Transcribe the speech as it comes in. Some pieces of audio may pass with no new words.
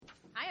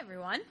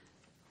everyone.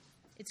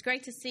 It's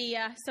great to see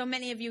so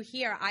many of you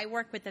here. I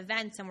work with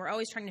events, and we're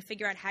always trying to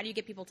figure out how do you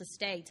get people to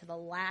stay to the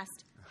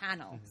last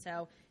panel.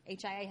 So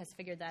HIA has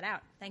figured that out.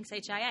 Thanks,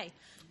 HIA.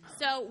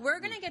 So we're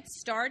going to get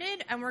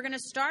started, and we're going to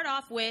start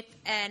off with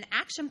an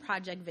action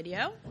project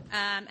video,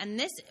 and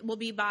this will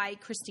be by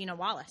Christina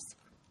Wallace.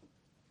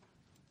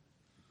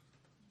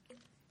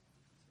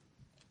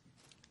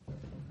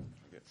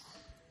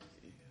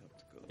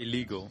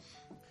 Illegal,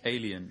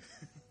 alien,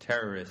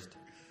 terrorist,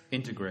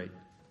 integrate,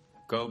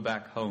 go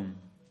back home.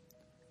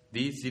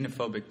 These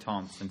xenophobic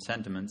taunts and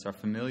sentiments are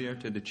familiar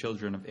to the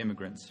children of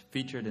immigrants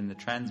featured in the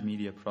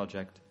transmedia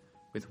project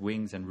With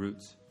Wings and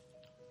Roots.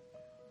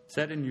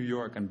 Set in New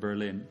York and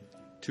Berlin,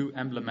 two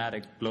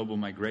emblematic global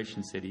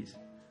migration cities,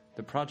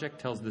 the project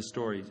tells the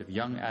stories of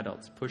young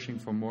adults pushing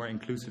for more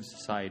inclusive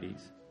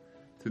societies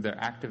through their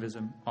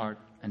activism, art,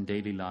 and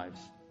daily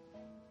lives.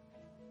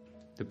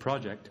 The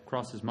project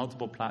crosses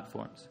multiple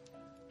platforms: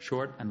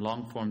 short and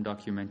long-form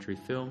documentary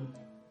film,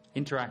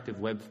 interactive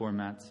web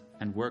formats,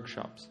 and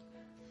workshops,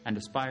 and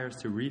aspires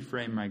to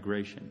reframe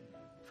migration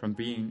from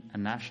being a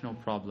national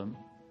problem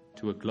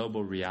to a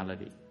global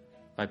reality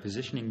by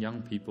positioning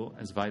young people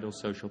as vital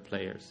social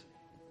players.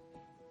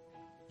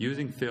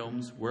 Using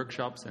films,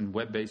 workshops, and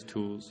web-based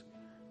tools,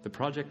 the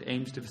project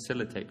aims to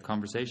facilitate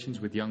conversations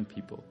with young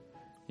people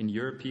in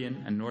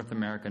European and North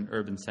American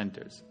urban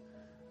centers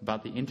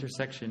about the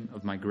intersection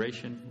of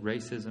migration,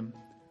 racism,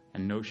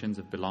 and notions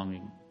of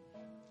belonging.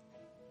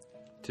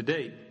 To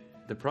date,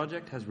 the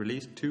project has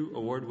released 2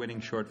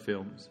 award-winning short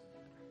films.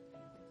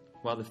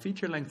 While the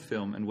feature-length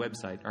film and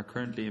website are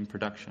currently in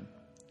production,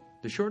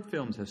 the short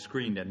films have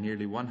screened at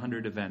nearly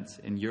 100 events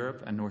in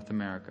Europe and North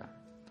America,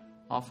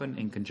 often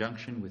in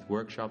conjunction with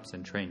workshops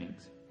and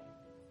trainings.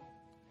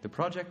 The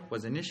project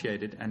was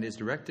initiated and is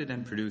directed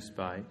and produced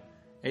by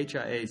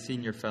HIA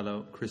Senior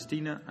Fellow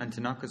Christina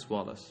Antinakis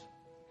Wallace.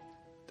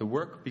 The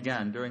work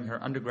began during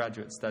her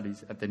undergraduate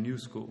studies at the New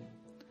School,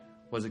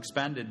 was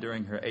expanded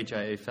during her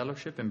HIA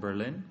Fellowship in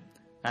Berlin,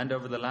 and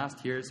over the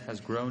last years has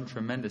grown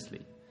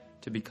tremendously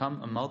to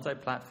become a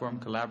multi-platform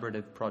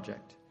collaborative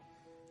project.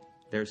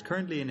 There is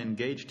currently an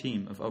engaged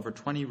team of over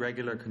 20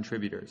 regular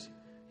contributors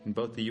in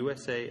both the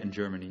USA and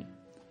Germany,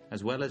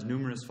 as well as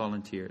numerous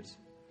volunteers,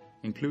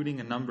 including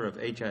a number of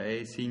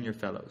HIA Senior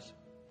Fellows.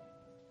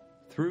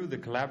 Through the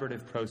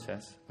collaborative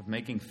process of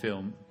making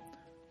film,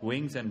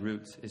 Wings and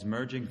Roots is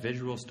merging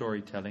visual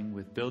storytelling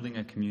with building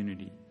a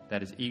community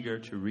that is eager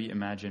to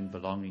reimagine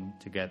belonging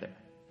together.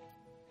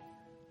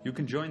 You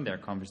can join their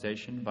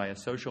conversation via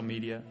social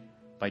media,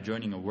 by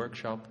joining a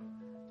workshop,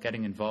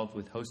 getting involved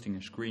with hosting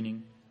a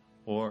screening,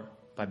 or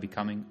by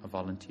becoming a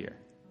volunteer.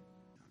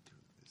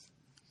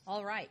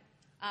 All right.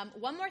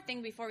 One more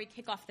thing before we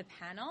kick off the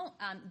panel.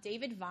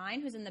 David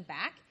Vine, who's in the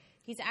back,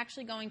 he's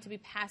actually going to be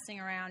passing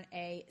around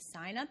a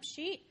sign-up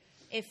sheet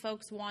if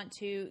folks want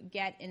to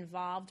get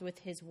involved with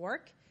his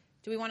work.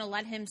 Do we want to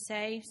let him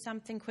say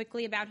something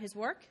quickly about his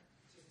work?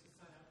 Just to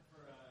sign up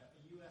for a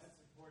U.S.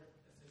 Support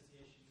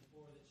Association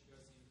for the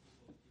Chagosian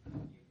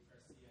people,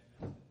 Garcia.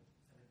 I mentioned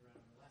centered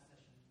around the last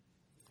session.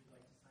 If you'd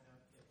like to sign up,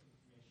 get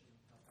information,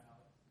 help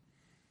out,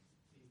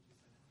 please do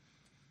sign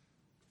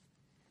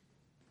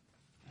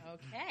up.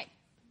 Okay.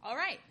 All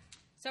right.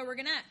 So we're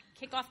going to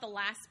kick off the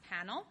last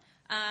panel.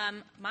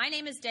 My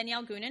name is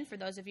Danielle Goonan, for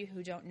those of you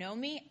who don't know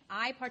me.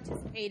 I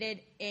participated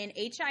in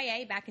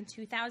HIA back in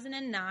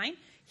 2009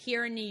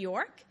 here in New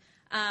York.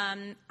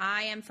 I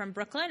am from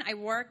Brooklyn. I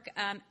work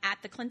at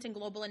the Clinton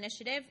Global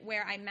Initiative,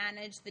 where I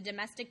manage the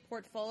domestic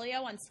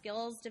portfolio on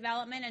skills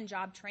development and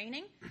job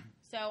training.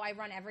 So I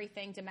run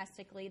everything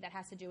domestically that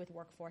has to do with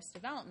workforce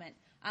development.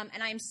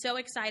 And I am so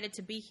excited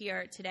to be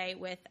here today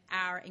with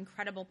our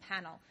incredible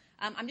panel.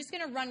 I'm just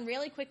going to run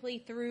really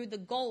quickly through the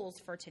goals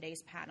for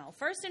today's panel.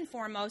 First and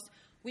foremost,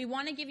 we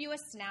want to give you a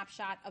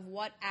snapshot of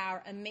what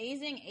our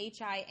amazing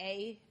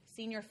HIA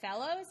Senior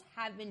Fellows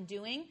have been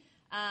doing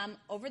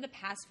over the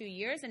past few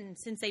years and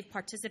since they've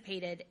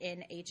participated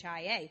in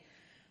HIA.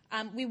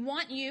 We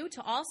want you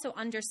to also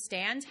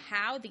understand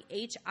how the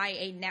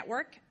HIA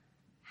network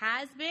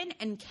has been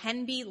and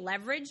can be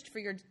leveraged for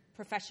your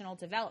professional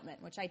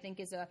development, which I think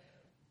is a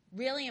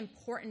really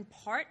important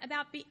part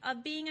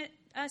of being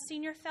a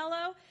senior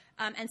fellow,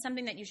 and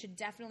something that you should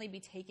definitely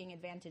be taking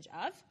advantage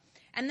of.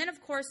 And then,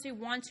 of course, we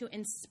want to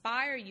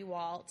inspire you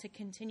all to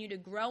continue to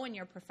grow in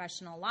your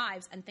professional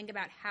lives and think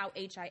about how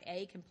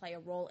HIA can play a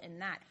role in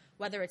that,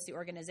 whether it's the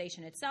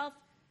organization itself,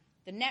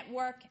 the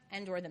network,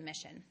 and or the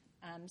mission.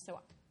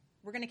 So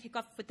we're going to kick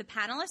off with the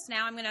panelists.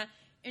 Now I'm going to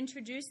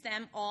introduce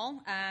them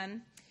all.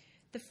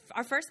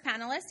 Our first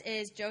panelist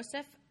is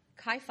Joseph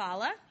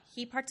Kaifala.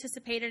 He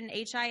participated in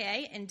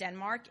HIA in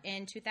Denmark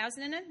in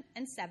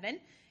 2007,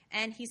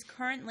 and he's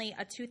currently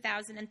a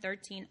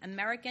 2013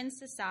 American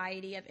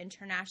Society of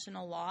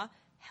International Law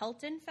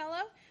Helton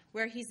Fellow,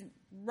 where he's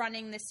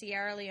running the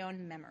Sierra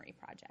Leone Memory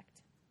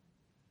Project.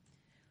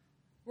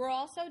 We're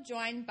also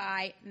joined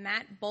by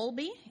Matt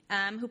Bowlby,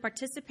 who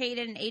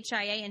participated in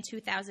HIA in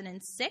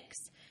 2006,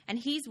 and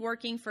he's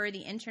working for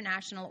the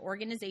International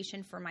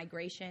Organization for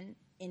Migration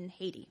in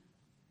Haiti.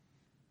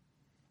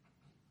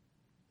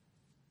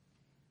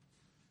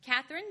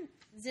 Catherine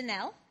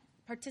Zinel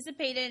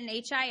participated in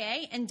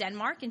HIA in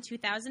Denmark in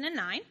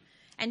 2009,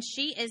 and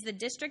she is the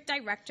district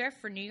director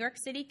for New York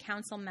City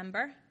Council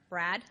member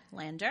Brad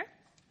Lander.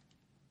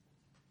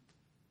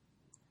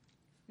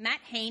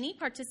 Matt Haney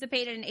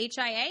participated in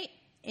HIA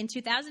in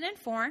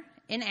 2004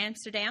 in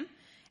Amsterdam,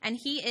 and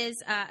he is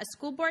a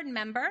school board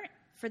member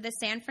for the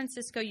San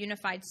Francisco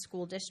Unified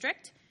School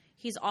District.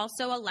 He's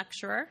also a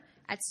lecturer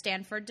at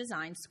Stanford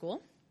Design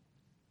School.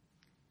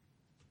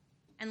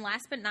 And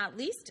last but not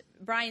least,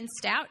 Brian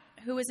Stout,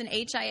 who was an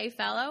HIA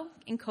fellow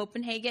in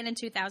Copenhagen in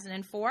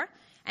 2004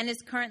 and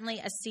is currently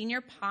a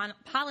senior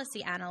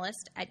policy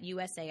analyst at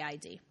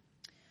USAID.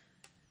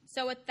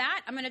 So with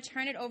that, I'm going to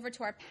turn it over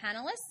to our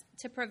panelists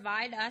to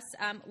provide us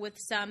with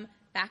some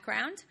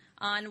background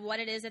on what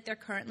it is that they're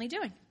currently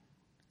doing.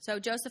 So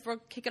Joseph, we'll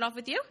kick it off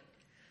with you.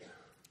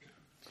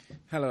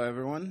 Hello,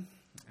 everyone.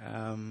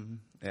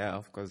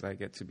 Of course, I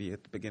get to be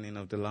at the beginning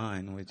of the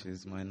line, which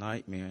is my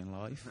nightmare in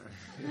life.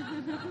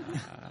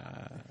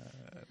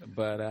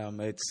 But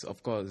it's,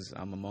 of course,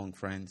 I'm among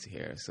friends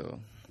here, so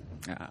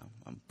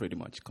I'm pretty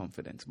much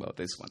confident about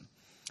this one.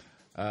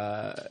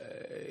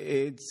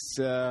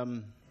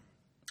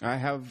 I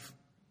have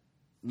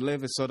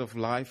lived a sort of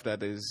life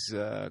that is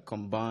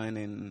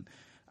combining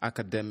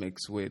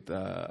academics with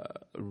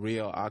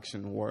real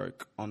action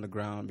work on the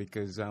ground,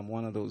 because I'm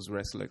one of those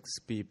restless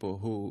people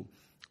who,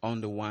 on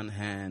the one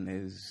hand,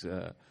 is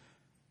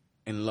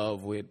in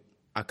love with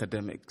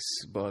academics,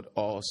 but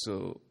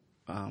also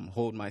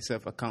hold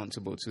myself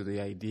accountable to the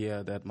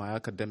idea that my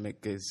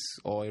academic is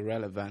all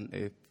irrelevant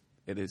if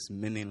it is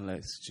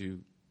meaningless to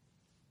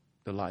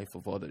the life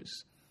of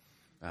others.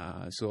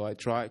 So I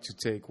try to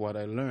take what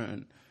I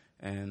learn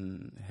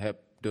and help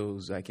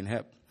those I can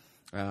help.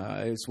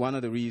 It's one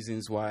of the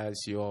reasons why,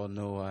 as you all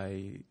know,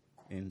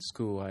 in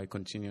school I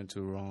continue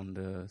to run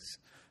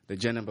the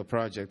Geneva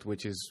Project,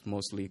 which is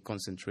mostly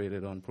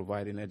concentrated on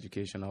providing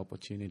educational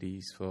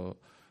opportunities for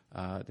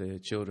the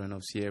children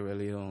of Sierra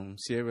Leone.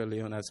 Sierra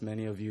Leone, as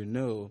many of you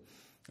know,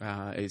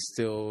 is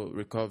still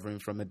recovering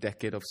from a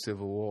decade of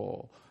civil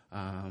war.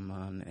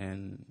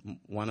 And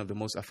one of the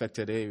most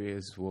affected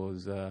areas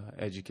was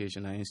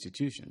educational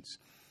institutions.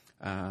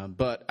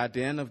 But at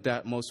the end of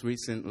that, most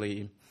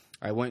recently,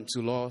 I went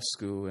to law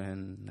school,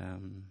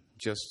 and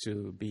just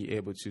to be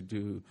able to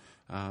do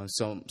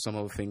some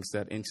of the things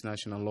that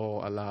international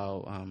law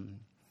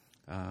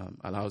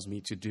allows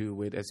me to do,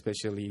 with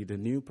especially the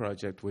new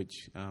project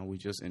which we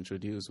just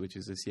introduced, which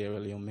is the Sierra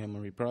Leone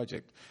Memory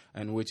Project,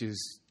 and which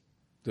is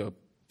the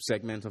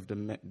segment of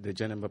the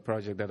Geneva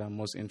Project that I'm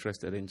most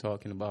interested in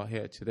talking about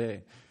here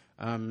today.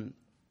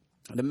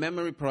 The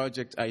Memory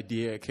Project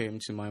idea came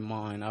to my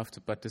mind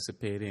after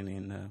participating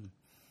in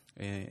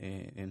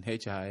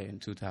HI in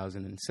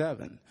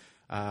 2007.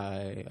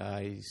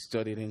 I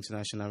studied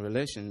international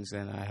relations,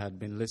 and I had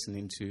been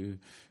listening to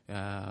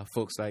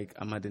folks like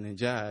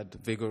Ahmadinejad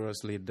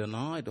vigorously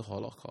deny the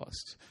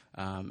Holocaust.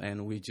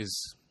 And we're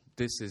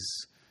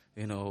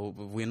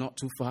not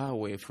too far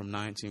away from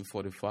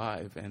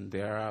 1945, and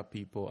there are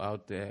people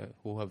out there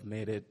who have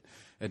made it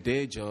a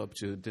day job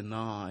to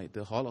deny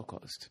the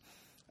Holocaust.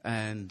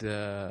 And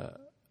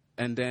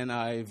then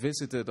I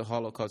visited the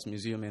Holocaust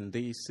Museum in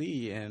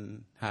D.C.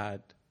 and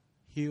had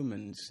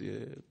humans,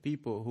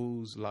 people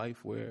whose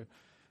life were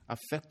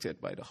affected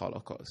by the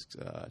Holocaust,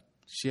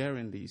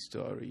 sharing these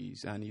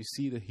stories, and you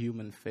see the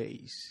human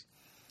face.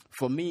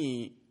 For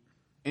me,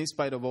 in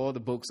spite of all the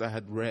books I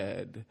had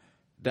read,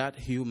 that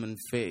human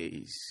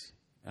face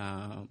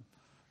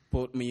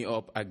put me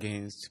up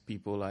against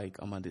people like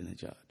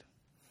Ahmadinejad.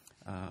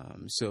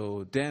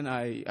 So then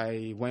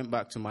I went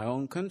back to my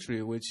own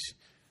country, which,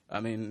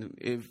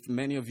 if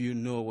many of you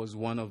know, was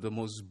one of the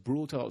most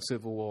brutal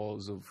civil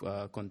wars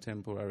of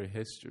contemporary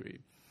history.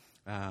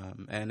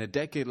 And a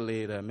decade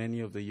later,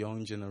 many of the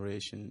young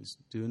generations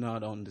do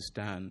not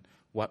understand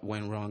what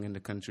went wrong in the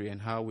country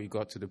and how we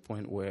got to the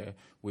point where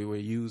we were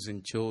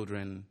using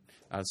children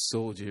as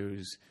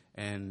soldiers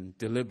and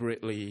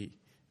deliberately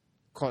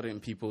cutting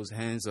people's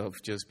hands off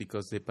just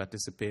because they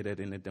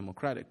participated in a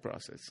democratic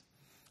process.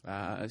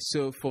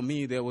 So for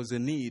me, there was a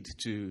need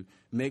to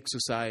make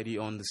society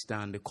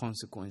understand the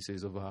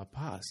consequences of our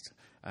past.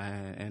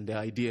 And the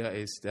idea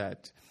is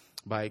that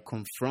by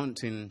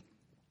confronting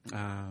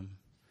our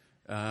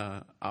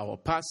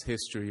past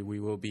history, we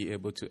will be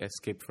able to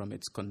escape from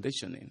its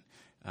conditioning.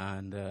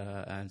 And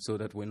so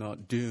that we're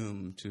not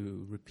doomed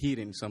to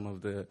repeating some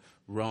of the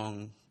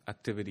wrong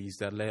activities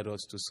that led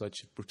us to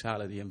such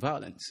brutality and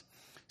violence.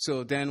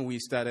 So then we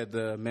started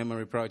the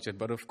Memory Project.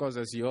 But of course,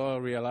 as you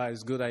all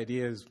realize, good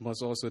ideas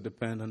must also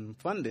depend on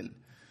funding.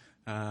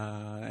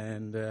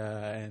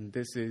 And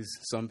this is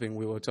something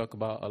we will talk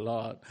about a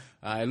lot.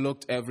 I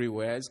looked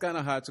everywhere. It's kind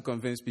of hard to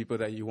convince people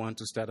that you want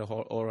to start a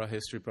whole oral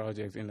history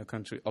project in a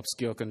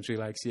obscure country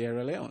like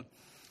Sierra Leone.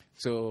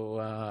 So,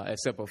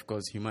 except, of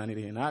course,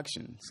 Humanity in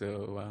Action.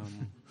 So,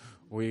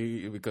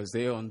 because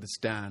they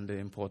understand the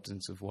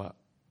importance of what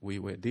we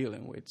were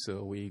dealing with.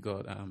 So we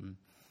got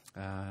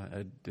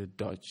the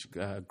Dutch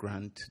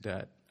grant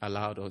that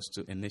allowed us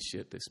to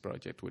initiate this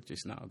project, which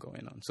is now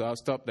going on. So I'll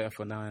stop there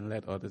for now and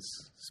let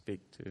others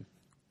speak too.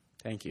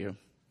 Thank you.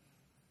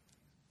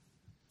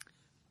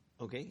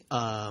 Okay.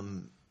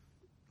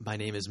 My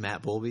name is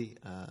Matt Bowlby,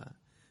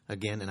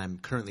 again, and I'm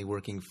currently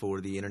working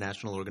for the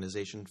International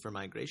Organization for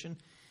Migration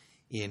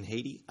in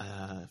Haiti.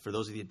 For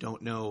those of you who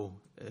don't know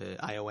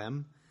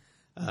IOM,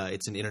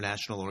 it's an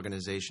international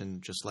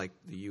organization just like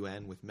the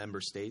UN with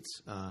member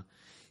states.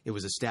 It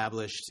was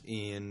established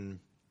in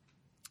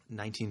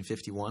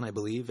 1951, I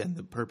believe, and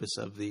the purpose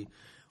of the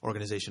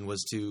organization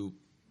was to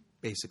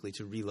basically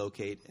to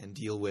relocate and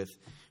deal with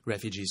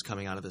refugees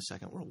coming out of the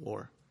Second World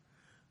War.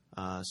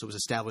 So it was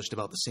established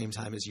about the same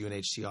time as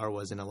UNHCR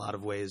was, in a lot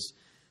of ways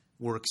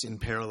works in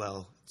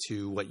parallel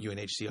to what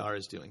UNHCR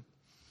is doing.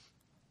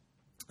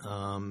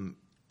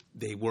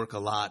 They work a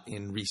lot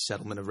in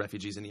resettlement of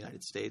refugees in the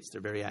United States.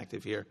 They're very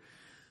active here.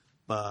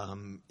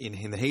 In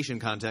the Haitian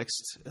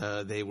context,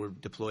 they were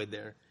deployed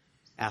there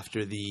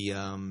after the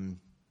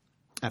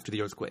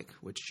earthquake,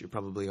 which you're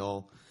probably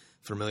all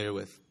familiar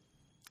with.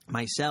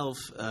 Myself,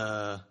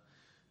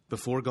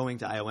 before going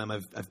to IOM,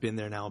 I've been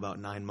there now about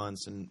 9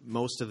 months, and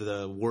most of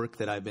the work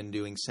that I've been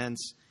doing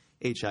since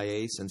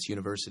HIA, since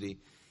university,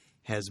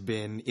 has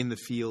been in the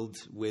field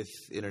with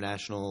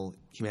international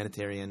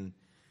humanitarian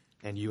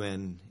and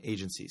UN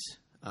agencies.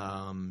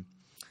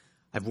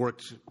 I've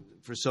worked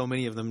for so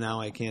many of them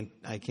now I can't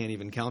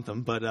even count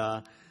them.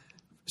 But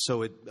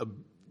so a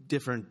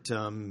different,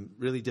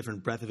 really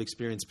different breadth of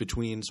experience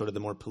between sort of the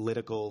more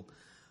political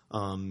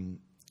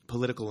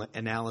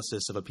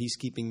analysis of a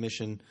peacekeeping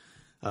mission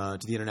to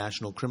the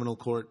International Criminal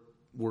Court,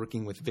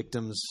 working with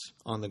victims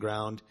on the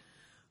ground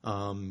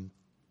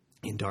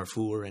in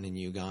Darfur and in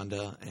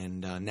Uganda,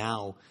 and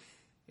now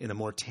in a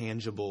more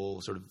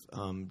tangible sort of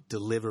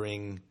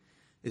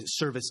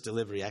service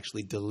delivery,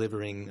 actually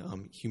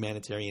delivering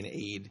humanitarian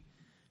aid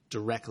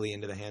directly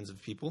into the hands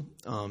of people.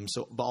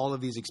 So all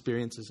of these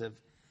experiences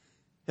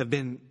have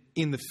been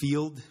in the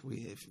field.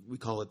 We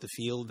call it the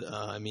field.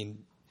 I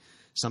mean,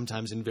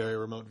 sometimes in very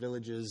remote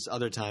villages,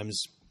 other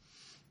times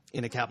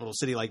in a capital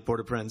city like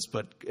Port-au-Prince.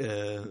 But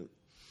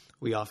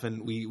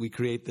we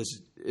create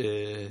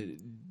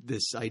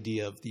this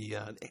idea of the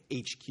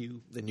HQ,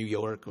 the New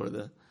York, or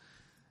the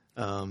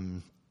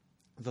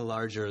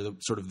larger,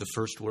 sort of the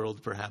first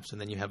world, perhaps,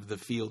 and then you have the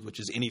field, which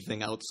is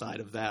anything outside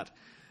of that,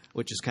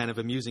 which is kind of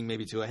amusing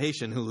maybe to a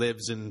Haitian who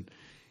lives in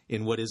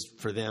what is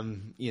for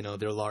them,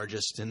 their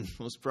largest and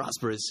most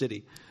prosperous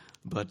city.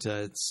 But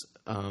it's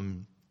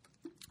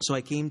so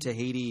I came to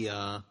Haiti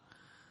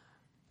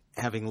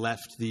having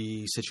left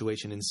the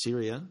situation in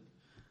Syria.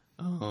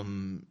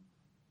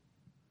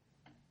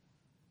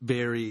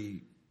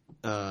 Very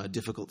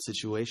difficult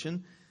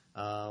situation.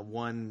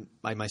 One,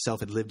 I myself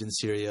had lived in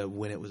Syria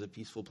when it was a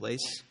peaceful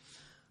place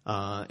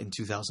in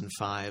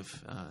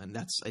 2005, and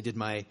I did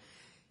my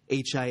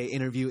HIA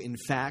interview, in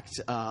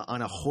fact,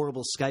 on a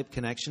horrible Skype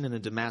connection in a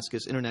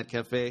Damascus internet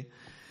cafe,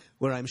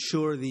 where I'm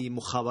sure the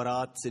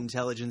Mukhabarat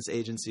intelligence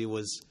agency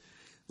was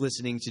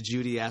listening to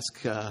Judy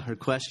ask her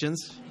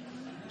questions.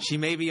 She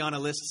may be on a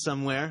list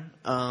somewhere.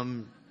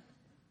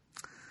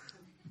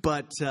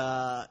 But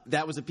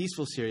that was a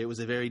peaceful Syria. It was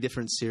a very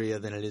different Syria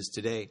than it is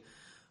today.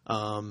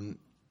 When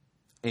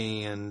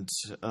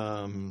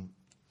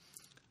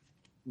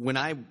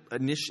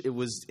it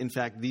was, in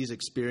fact, these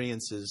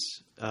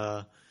experiences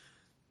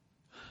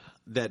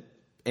that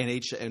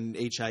and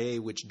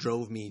HIA which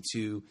drove me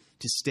to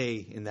stay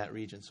in that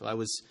region. So I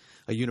was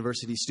a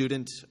university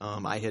student.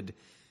 I had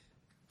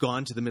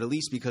gone to the Middle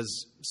East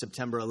because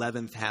September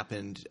 11th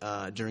happened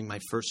during my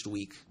first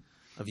week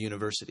of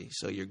university.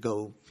 So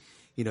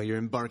you're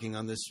embarking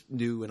on this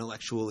new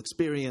intellectual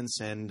experience,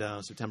 and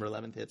September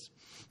 11th hits.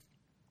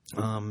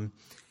 And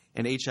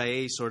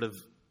HIA sort of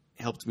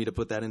helped me to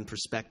put that in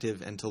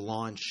perspective and to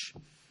launch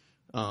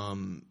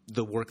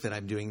the work that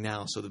I'm doing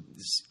now. So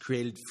this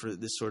created for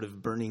this sort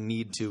of burning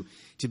need to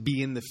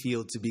be in the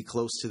field, to be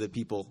close to the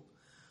people,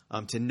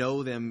 to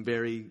know them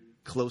very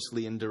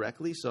closely and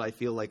directly. So I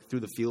feel like through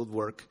the field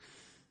work,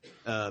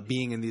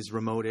 being in these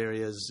remote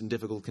areas in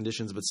difficult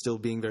conditions, but still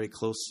being very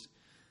close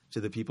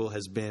to the people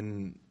has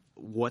been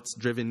what's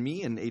driven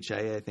me, and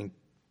HIA, I think,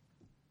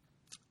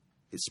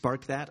 it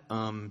sparked that.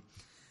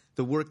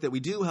 The work that we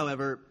do,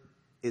 however,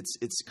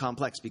 it's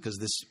complex because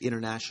this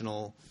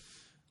international,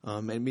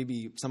 and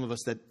maybe some of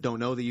us that don't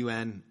know the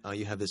UN,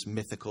 you have this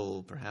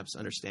mythical, perhaps,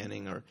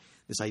 understanding or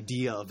this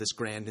idea of this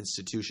grand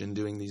institution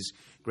doing these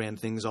grand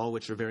things, all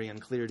which are very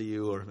unclear to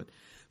you.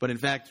 But in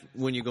fact,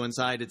 when you go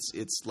inside,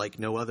 it's like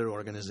no other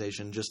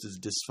organization, just as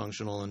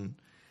dysfunctional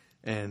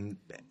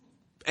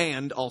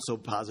and also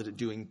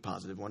doing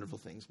positive, wonderful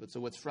things. But so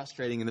what's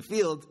frustrating in the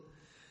field,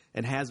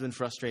 and has been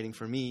frustrating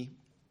for me,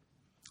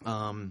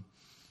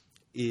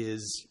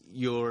 is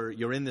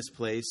you're in this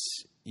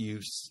place, you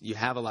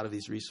have a lot of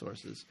these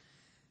resources,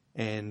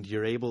 and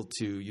you're able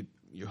to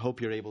you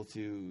hope you're able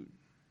to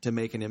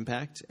make an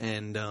impact.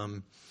 And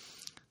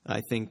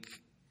I think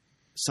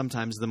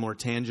sometimes the more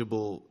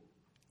tangible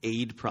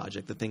aid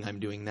project, the thing I'm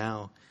doing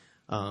now,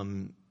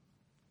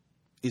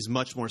 is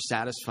much more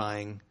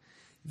satisfying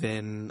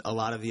than a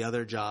lot of the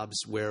other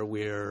jobs where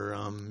we're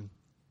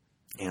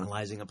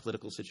analyzing a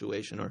political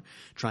situation or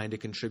trying to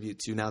contribute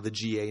to. Now the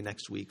GA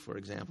next week, for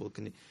example,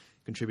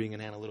 contributing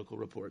an analytical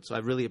report. So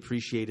I've really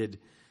appreciated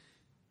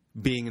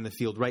being in the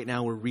field. Right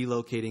now we're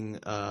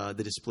relocating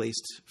the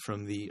displaced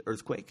from the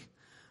earthquake.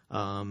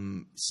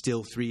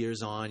 Still 3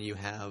 years on, you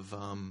have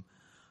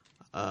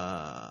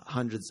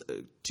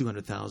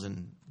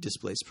 200,000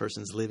 displaced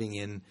persons living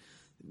in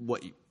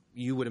what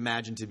you would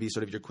imagine to be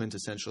sort of your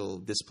quintessential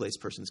displaced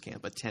persons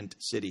camp, a tent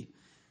city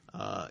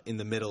in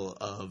the middle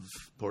of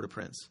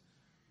Port-au-Prince.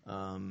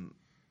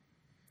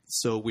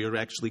 So we're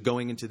actually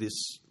going into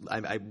this.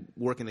 I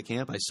work in the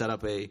camp. I set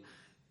up a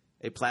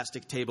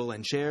plastic table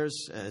and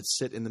chairs,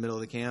 sit in the middle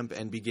of the camp,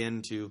 and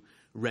begin to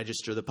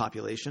register the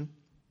population.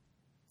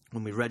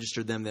 When we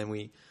registered them, then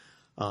we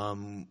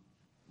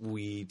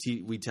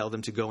tell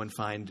them to go and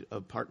find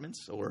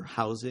apartments or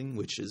housing,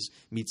 which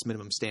meets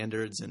minimum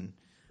standards and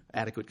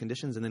adequate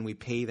conditions, and then we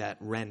pay that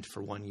rent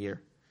for 1 year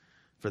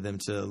for them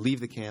to leave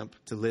the camp,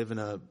 to live in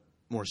a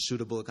more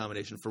suitable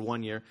accommodation for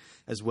 1 year,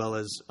 as well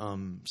as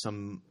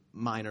some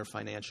minor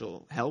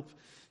financial help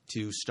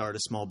to start a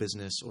small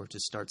business or to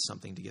start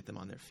something to get them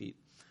on their feet.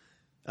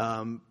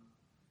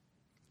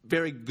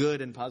 Very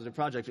good and positive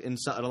project. In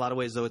a lot of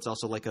ways, though, it's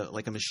also like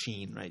a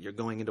machine, right? You're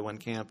going into one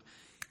camp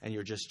and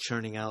you're just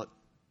churning out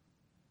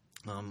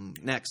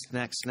next.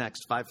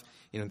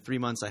 In 3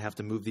 months, I have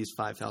to move these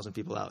 5,000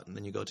 people out, and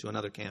then you go to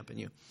another camp and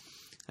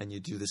you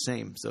do the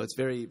same. So it's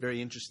very,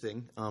 very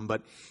interesting.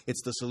 But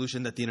it's the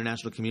solution that the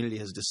international community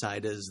has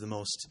decided is the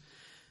most,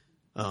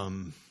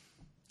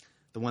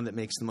 the one that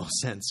makes the most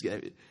sense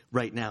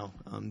right now.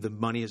 The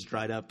money has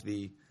dried up.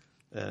 The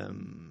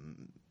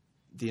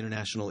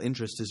international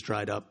interest has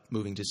dried up,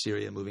 moving to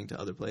Syria, moving to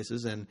other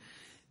places, and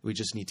we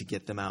just need to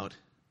get them out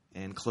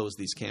and close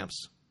these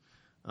camps.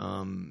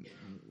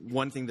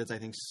 One thing that I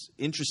think is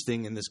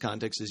interesting in this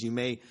context is you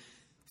may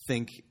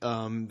think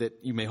that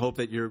you may hope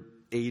that your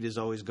aid is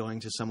always going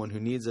to someone who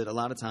needs it. A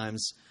lot of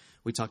times,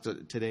 we talked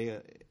today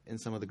in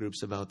some of the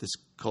groups about this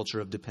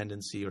culture of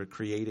dependency or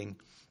creating,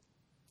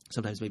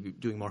 sometimes maybe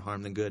doing more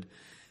harm than good.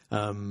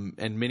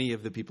 And many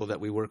of the people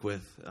that we work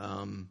with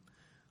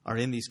are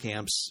in these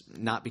camps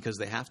not because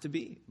they have to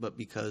be, but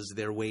because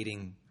they're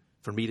waiting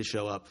for me to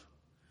show up,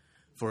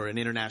 for an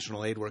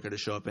international aid worker to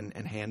show up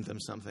and hand them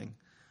something.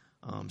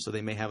 So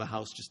they may have a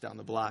house just down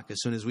the block.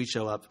 As soon as we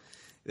show up,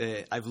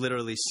 I've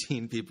literally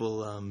seen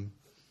people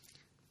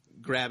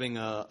grabbing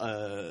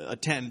a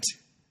tent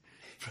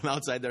from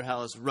outside their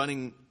house,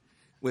 running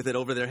with it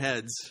over their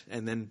heads,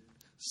 and then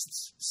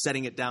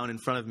setting it down in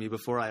front of me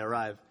before I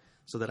arrive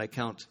so that I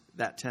count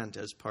that tent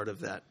as part of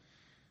that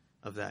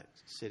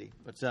city.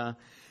 But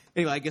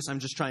anyway, I guess I'm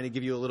just trying to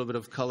give you a little bit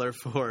of color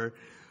for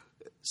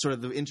sort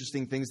of the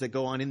interesting things that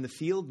go on in the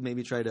field,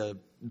 maybe try to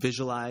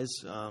visualize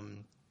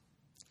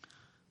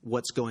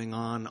what's going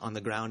on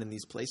the ground in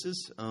these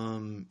places.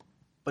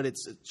 But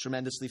it's a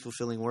tremendously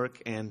fulfilling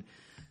work, and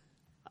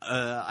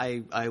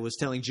I was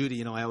telling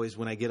Judy, I always,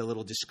 when I get a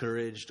little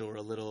discouraged or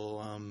a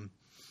little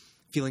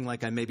feeling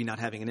like I'm maybe not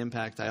having an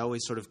impact, I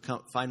always sort of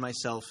find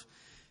myself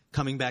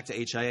coming back to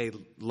HIA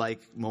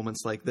like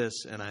moments like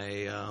this, and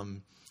I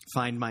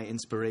find my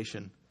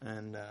inspiration.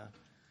 And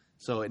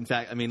so, in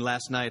fact,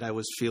 last night I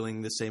was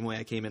feeling the same way.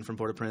 I came in from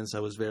Port-au-Prince. I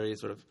was very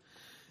sort of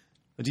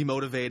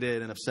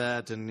demotivated and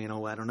upset, and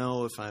I don't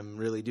know if I'm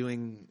really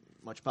doing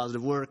much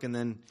positive work. And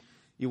then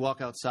you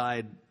walk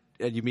outside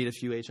and you meet a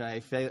few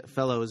HIA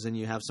fellows and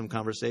you have some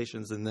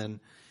conversations. And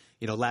then,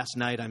 last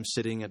night I'm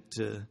sitting at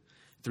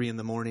 3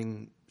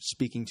 a.m.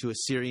 speaking to a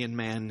Syrian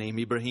man named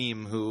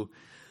Ibrahim who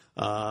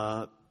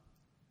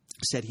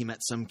said he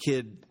met some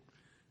kid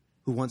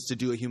who wants to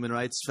do a human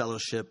rights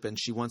fellowship, and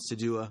she wants to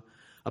do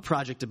a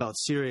project about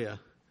Syria.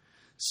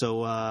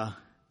 So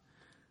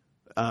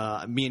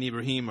me and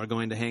Ibrahim are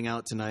going to hang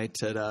out tonight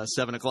at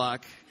 7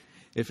 o'clock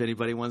if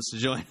anybody wants to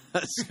join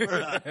us.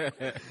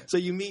 So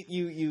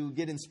you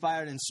get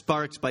inspired and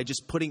sparked by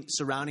just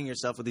surrounding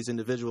yourself with these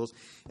individuals,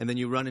 and then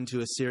you run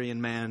into a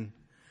Syrian man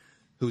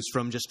who's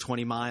from just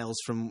 20 miles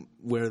from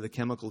where the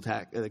chemical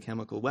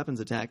weapons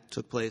attack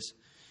took place,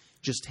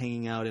 just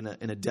hanging out in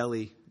a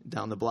deli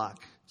down the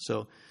block.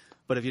 So,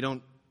 but if you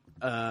don't,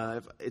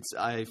 I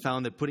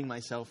found that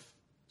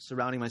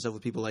surrounding myself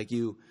with people like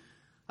you,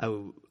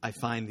 I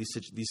find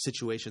these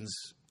situations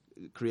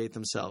create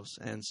themselves,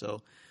 and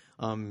so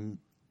I'm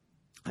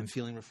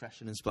feeling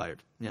refreshed and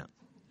inspired. Yeah.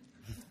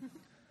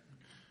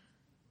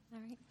 All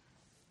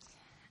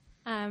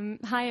right.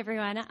 Hi,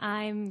 everyone.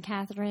 I'm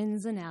Catherine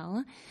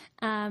Zanell,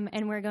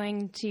 and we're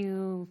going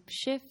to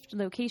shift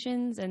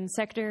locations and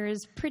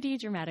sectors pretty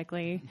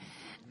dramatically.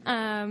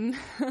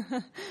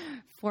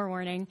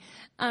 Forewarning.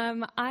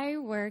 I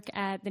work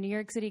at the New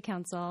York City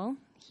Council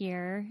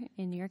here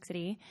in New York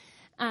City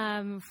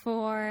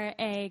for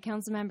a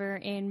council member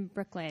in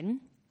Brooklyn.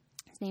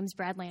 His name's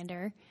Brad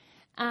Lander.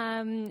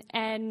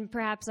 And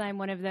perhaps I'm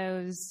one of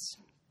those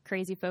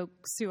crazy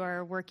folks who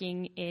are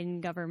working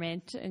in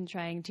government and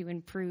trying to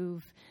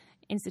improve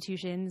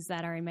institutions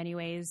that are in many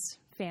ways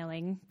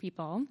failing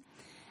people.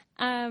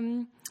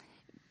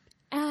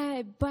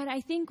 But I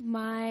think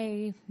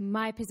my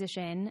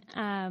position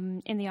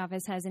in the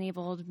office has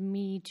enabled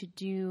me to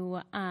do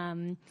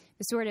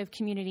the sort of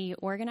community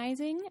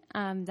organizing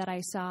that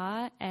I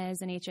saw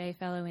as an HIA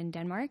fellow in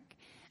Denmark,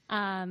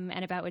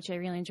 and about which I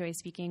really enjoy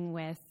speaking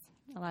with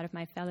a lot of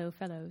my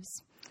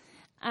fellows.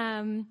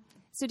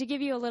 So to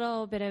give you a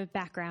little bit of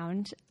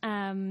background,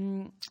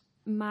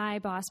 my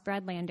boss,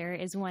 Brad Lander,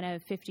 is one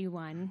of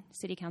 51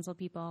 city council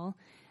people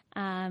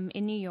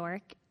in New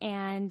York,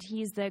 and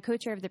he's the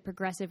co-chair of the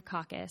Progressive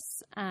Caucus.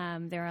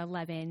 There are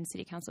 11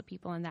 city council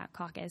people in that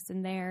caucus,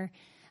 and their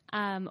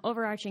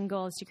overarching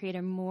goal is to create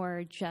a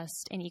more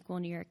just and equal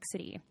New York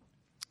City.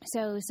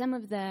 So some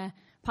of the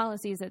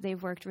policies that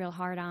they've worked real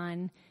hard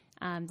on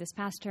this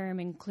past term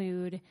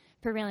include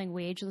prevailing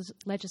wage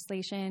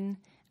legislation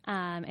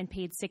and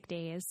paid sick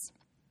days.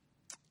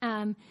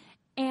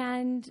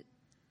 And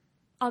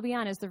I'll be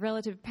honest, the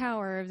relative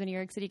power of the New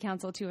York City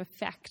Council to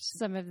affect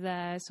some of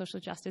the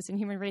social justice and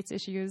human rights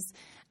issues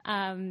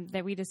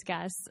that we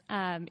discuss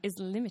is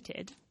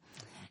limited.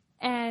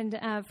 And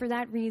for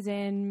that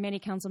reason, many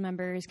council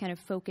members kind of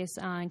focus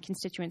on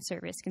constituent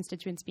service,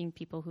 constituents being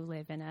people who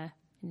live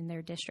in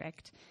their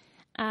district.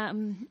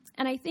 And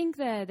I think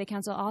the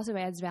council also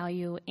adds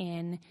value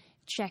in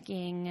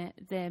checking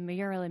the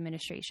mayoral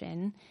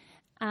administration.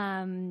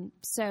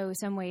 So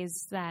some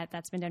ways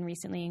that's been done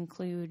recently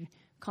include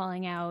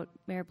calling out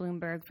Mayor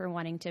Bloomberg for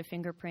wanting to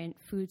fingerprint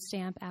food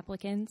stamp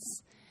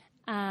applicants,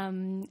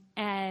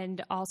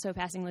 and also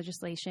passing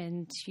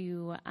legislation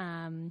to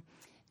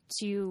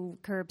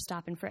curb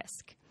stop and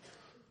frisk.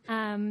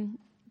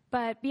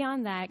 But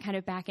beyond that, kind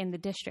of back in the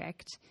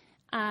district,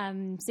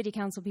 city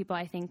council people,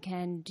 I think,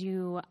 can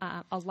do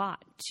a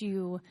lot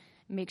to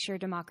make sure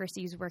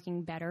democracy is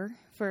working better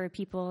for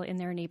people in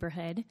their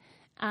neighborhood,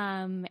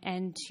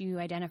 and to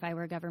identify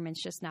where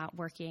government's just not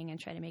working and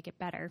try to make it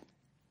better.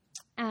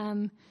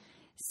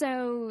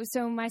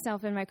 So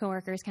myself and my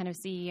coworkers kind of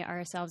see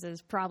ourselves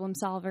as problem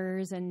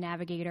solvers and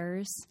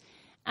navigators.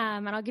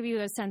 And I'll give you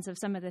a sense of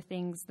some of the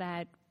things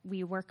that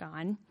we work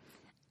on.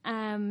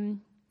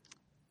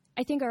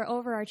 I think our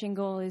overarching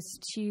goal is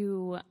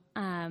to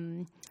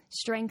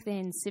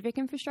strengthen civic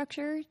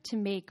infrastructure to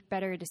make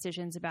better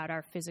decisions about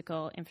our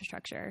physical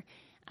infrastructure,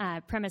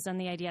 premised on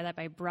the idea that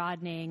by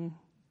broadening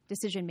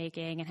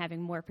decision-making and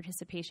having more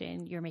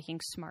participation, you're making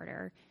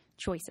smarter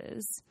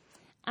choices.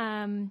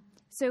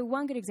 So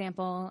one good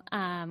example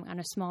on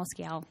a small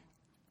scale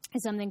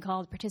is something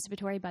called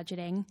participatory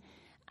budgeting.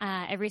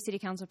 Every city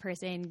council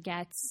person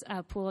gets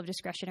a pool of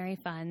discretionary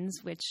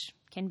funds, which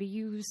can be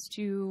used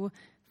to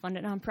fund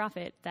a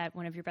nonprofit that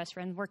one of your best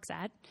friends works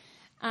at,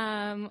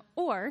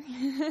 or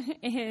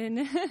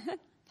in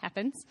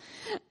happens,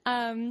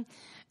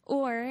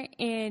 or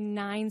in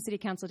 9 city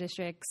council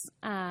districts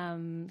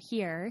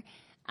here.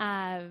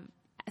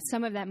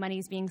 Some of that money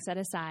is being set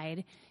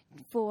aside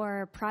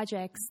for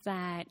projects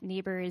that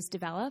neighbors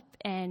develop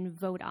and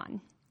vote on.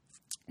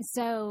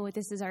 So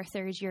this is our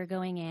 3rd year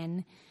going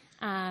in.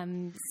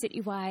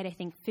 Citywide, I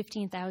think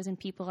 15,000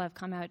 people have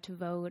come out to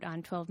vote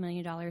on $12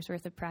 million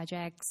worth of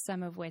projects,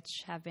 some of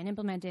which have been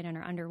implemented and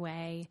are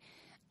underway.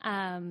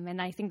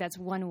 And I think that's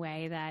one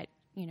way that,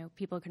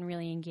 people can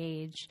really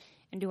engage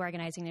and do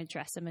organizing and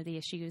address some of the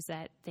issues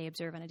that they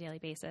observe on a daily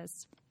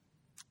basis.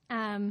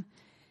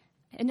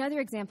 Another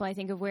example, I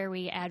think, of where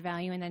we add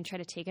value and then try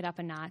to take it up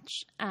a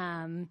notch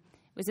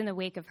was in the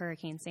wake of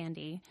Hurricane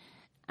Sandy.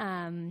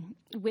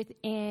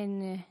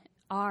 Within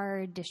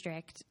our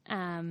district,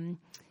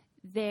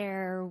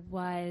 there's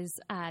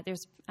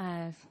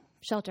a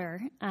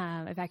shelter,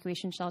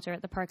 evacuation shelter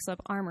at the Park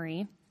Slope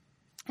Armory,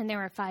 and there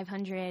were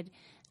 500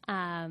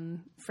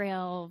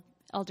 frail,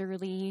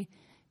 elderly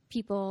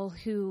people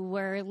who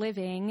were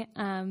living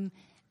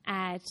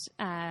at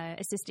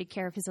assisted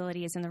care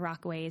facilities in the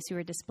Rockaways who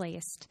were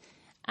displaced.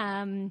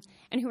 And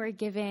who are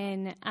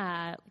given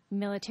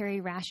military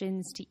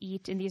rations to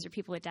eat. And these are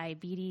people with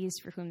diabetes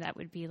for whom that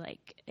would be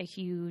like a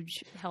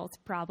huge health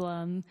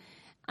problem.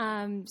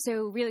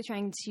 So really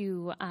trying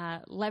to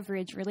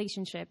leverage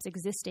relationships,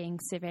 existing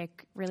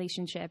civic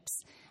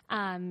relationships,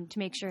 to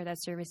make sure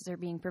that services are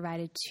being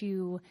provided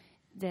to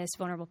this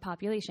vulnerable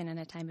population in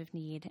a time of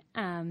need.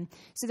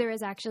 So there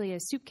is actually a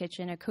soup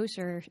kitchen, a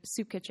kosher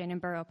soup kitchen in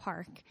Borough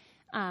Park,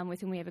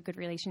 with whom we have a good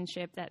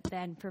relationship that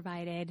then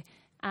provided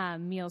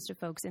meals to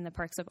folks in the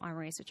Park Slope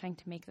Armory, so trying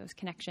to make those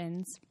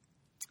connections.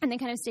 And then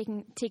kind of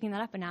taking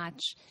that up a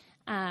notch,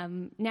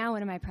 now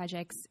one of my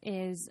projects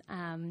is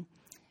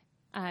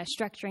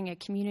structuring a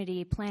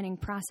community planning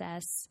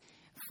process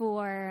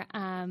for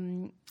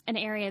an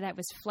area that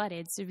was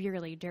flooded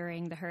severely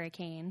during the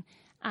hurricane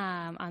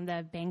on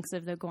the banks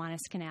of the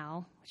Gowanus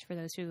Canal, which for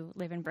those who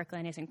live in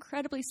Brooklyn is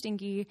incredibly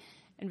stinky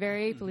and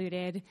very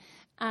polluted.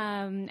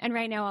 And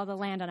right now all the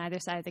land on either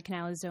side of the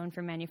canal is zoned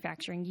for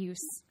manufacturing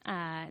use.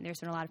 There's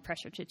been a lot of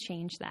pressure to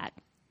change that.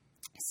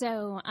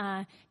 So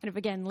kind of,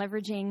 again,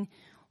 leveraging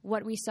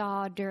what we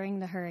saw during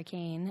the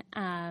hurricane,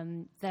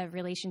 the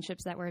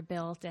relationships that were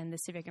built and the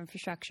civic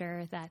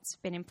infrastructure that's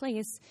been in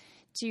place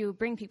to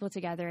bring people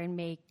together and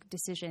make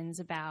decisions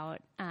about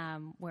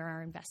where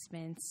our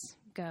investments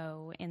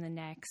go in the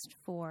next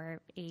 4,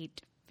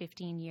 8,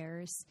 15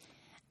 years.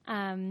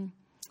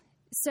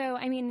 So,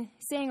 I mean,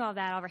 saying all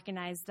that, I'll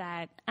recognize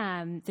that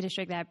the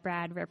district that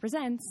Brad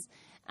represents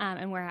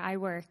and where I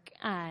work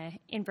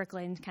in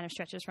Brooklyn kind of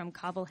stretches from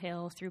Cobble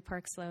Hill through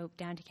Park Slope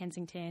down to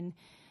Kensington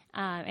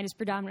and is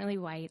predominantly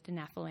white and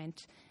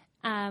affluent.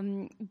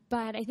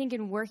 But I think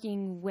in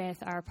working with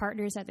our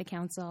partners at the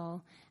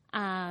council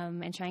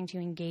and trying to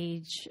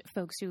engage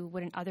folks who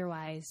wouldn't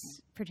otherwise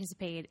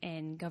participate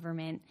in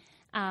government,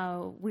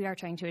 we are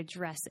trying to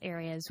address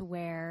areas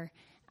where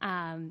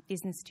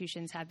these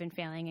institutions have been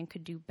failing and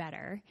could do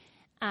better.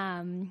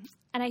 And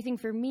I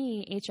think for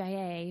me,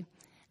 HIA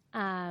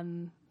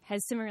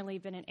has similarly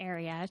been an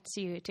area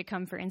to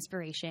come for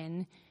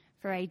inspiration,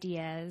 for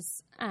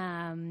ideas,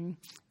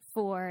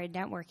 for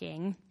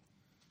networking,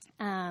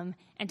 and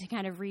to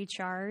kind of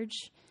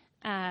recharge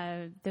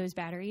those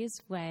batteries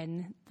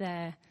when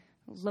the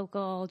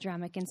local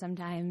drama can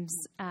sometimes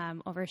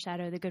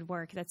overshadow the good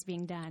work that's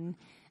being done,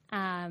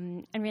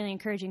 and really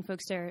encouraging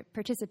folks to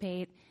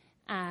participate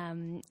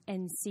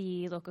and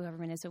see local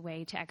government as a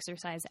way to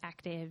exercise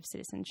active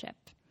citizenship.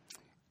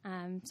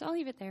 So I'll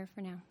leave it there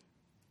for now.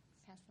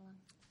 Pass it along.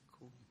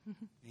 Cool.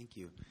 Thank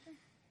you.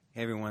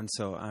 Hey, everyone.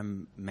 So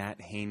I'm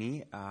Matt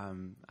Haney.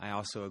 I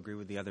also agree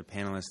with the other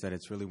panelists that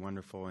it's really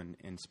wonderful and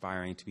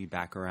inspiring to be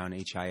back around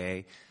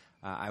HIA.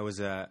 I was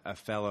a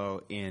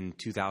fellow in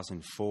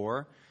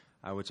 2004,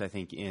 which I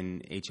think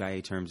in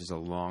HIA terms is a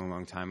long,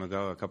 long time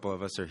ago. A couple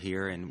of us are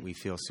here, and we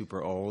feel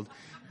super old.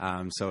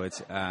 So it's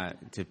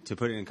to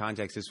put it in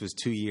context, this was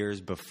 2 years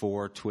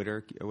before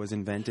Twitter was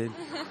invented.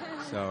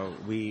 So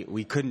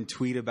we couldn't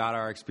tweet about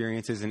our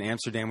experiences in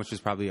Amsterdam, which was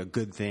probably a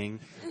good thing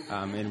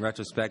in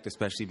retrospect,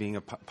 especially being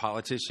a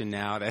politician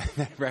now.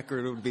 That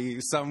record would be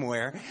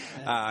somewhere.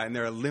 And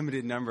there are a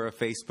limited number of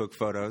Facebook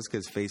photos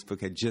because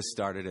Facebook had just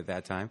started at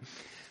that time.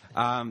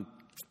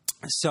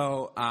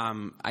 So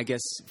I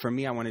guess for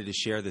me, I wanted to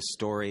share the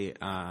story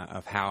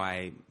of how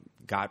I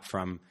got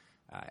from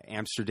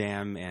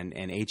Amsterdam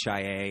and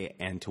HIA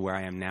and to where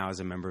I am now as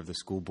a member of the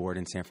school board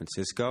in San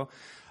Francisco.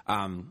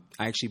 I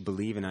actually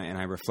believe, and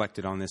I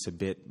reflected on this a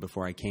bit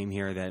before I came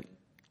here, that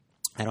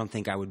I don't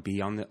think I would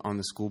be on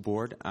the school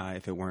board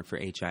if it weren't for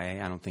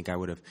HIA. I don't think I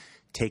would have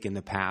taken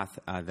the path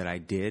that I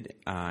did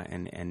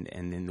and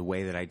in the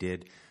way that I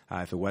did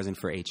if it wasn't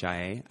for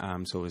HIA.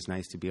 So it was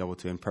nice to be able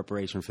to, in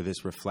preparation for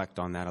this, reflect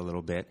on that a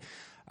little bit.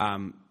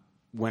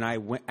 When I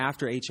went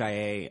after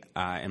HIA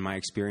and my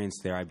experience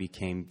there, I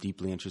became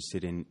deeply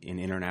interested in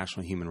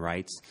international human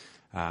rights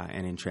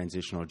and in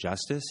transitional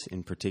justice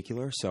in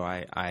particular. So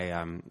I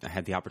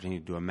had the opportunity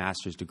to do a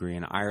master's degree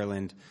in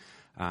Ireland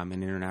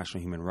in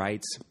international human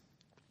rights.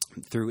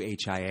 Through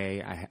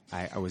HIA,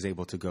 I was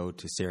able to go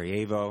to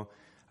Sarajevo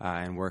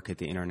and work at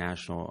the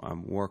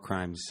International War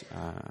Crimes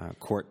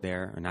Court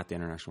there, or not the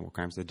International War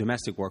Crimes, the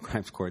Domestic War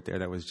Crimes Court there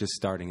that was just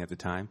starting at the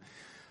time.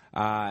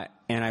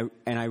 And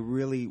I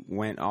really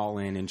went all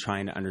in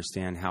trying to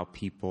understand how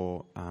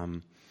people,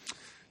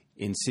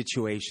 in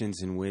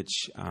situations in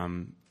which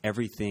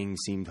everything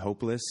seemed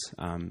hopeless,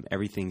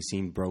 everything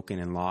seemed broken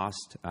and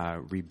lost,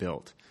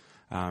 rebuilt,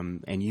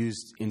 and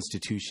used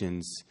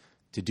institutions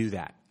to do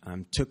that.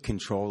 Took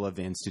control of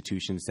the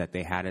institutions that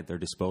they had at their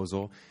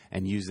disposal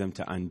and used them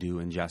to undo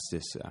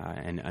injustice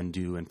and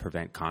undo and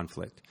prevent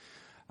conflict.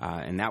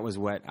 And that was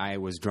what I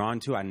was drawn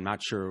to. I'm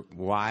not sure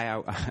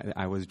why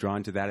I was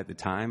drawn to that at the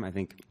time. I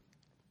think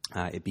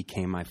it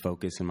became my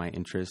focus and my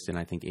interest, and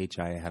I think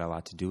HIA had a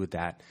lot to do with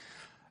that.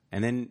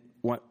 And then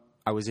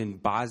I was in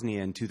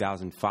Bosnia in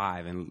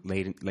 2005, in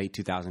late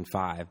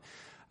 2005,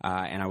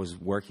 and I was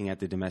working at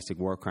the Domestic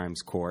War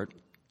Crimes Court.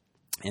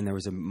 And there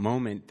was a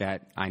moment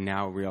that I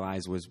now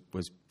realize was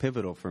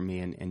pivotal for me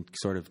and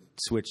sort of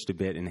switched a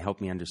bit and helped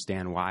me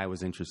understand why I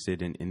was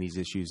interested in these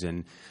issues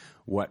and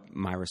what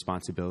my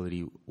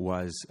responsibility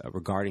was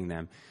regarding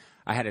them.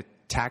 I had a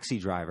taxi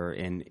driver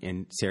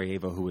in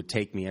Sarajevo who would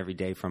take me every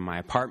day from my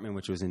apartment,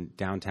 which was in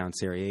downtown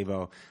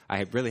Sarajevo. I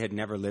had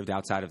never lived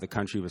outside of the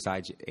country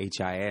besides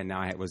HIA, and now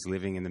I was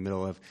living in the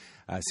middle of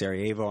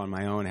Sarajevo on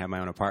my own, had my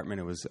own apartment.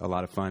 It was a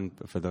lot of fun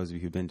for those of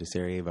you who've been to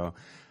Sarajevo.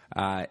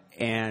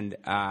 And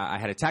I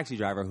had a taxi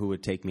driver who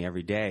would take me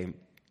every day.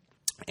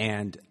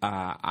 And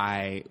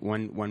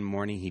one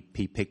morning he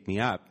picked me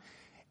up,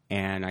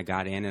 and I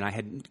got in, and I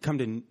had come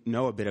to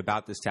know a bit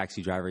about this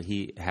taxi driver.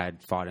 He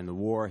had fought in the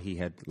war. He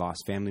had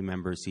lost family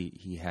members.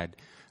 He had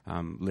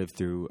lived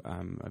through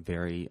a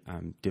very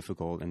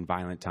difficult and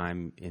violent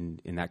time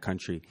in that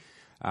country.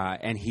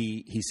 And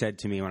he said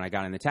to me when I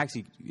got in the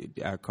taxi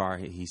car,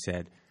 he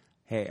said,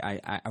 "Hey,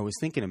 I was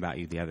thinking about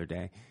you the other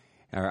day.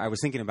 Or I was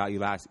thinking about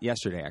you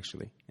yesterday,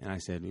 actually." And I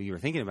said, "Well, you were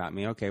thinking about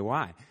me? Okay,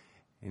 why?"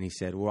 And he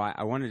said, "Well,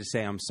 I wanted to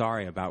say I'm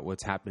sorry about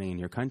what's happening in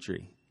your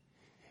country."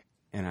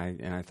 And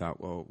I thought,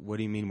 well, what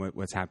do you mean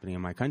what's happening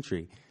in my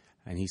country?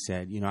 And he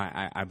said,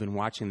 I've been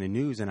watching the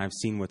news and I've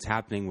seen what's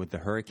happening with the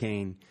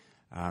hurricane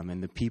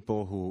and the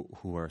people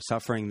who are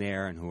suffering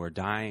there and who are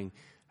dying.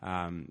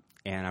 And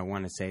I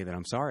want to say that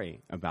I'm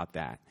sorry about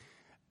that.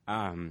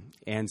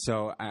 And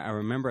so I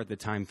remember at the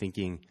time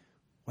thinking,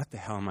 what the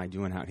hell am I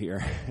doing out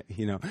here?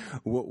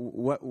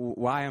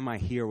 Why am I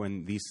here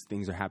when these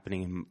things are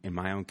happening in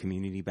my own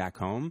community back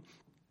home?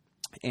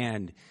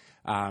 And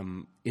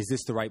is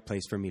this the right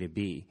place for me to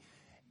be?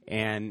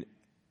 And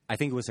I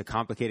think it was a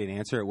complicated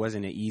answer. It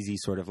wasn't an easy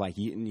sort of like,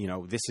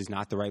 this is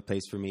not the right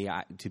place for me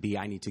to be.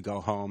 I need to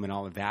go home and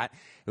all of that.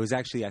 It was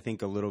actually, I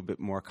think, a little bit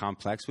more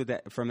complex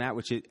from that,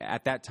 which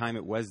at that time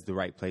it was the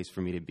right place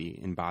for me to be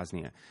in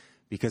Bosnia,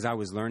 because I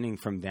was learning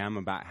from them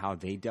about how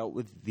they dealt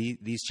with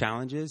these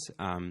challenges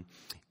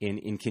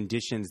in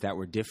conditions that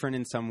were different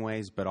in some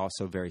ways, but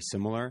also very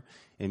similar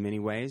in many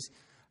ways.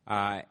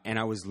 And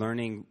I was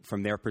learning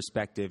from their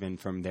perspective and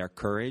from their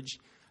courage.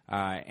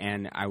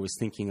 And I was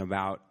thinking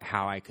about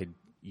how I could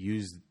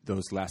use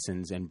those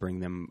lessons and bring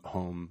them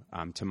home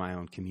to my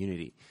own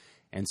community.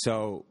 And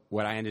so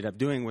what I ended up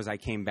doing was I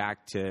came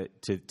back to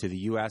the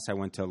U.S. I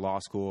went to law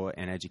school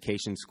and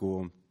education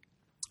school.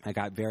 I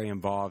got very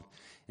involved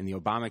in the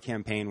Obama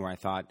campaign, where I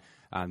thought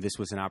this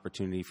was an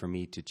opportunity for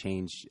me to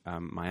change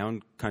my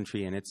own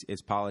country and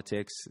its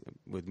politics,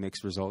 with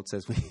mixed results,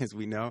 as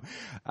we know.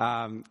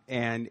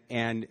 And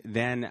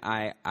then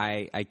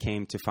I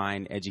came to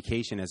find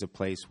education as a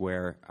place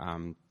where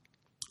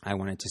I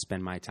wanted to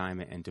spend my time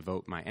and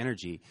devote my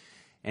energy.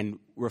 And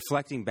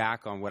reflecting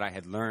back on what I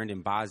had learned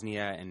in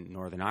Bosnia and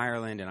Northern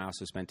Ireland, and I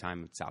also spent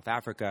time in South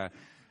Africa,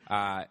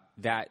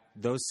 that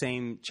those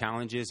same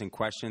challenges and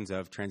questions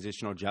of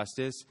transitional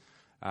justice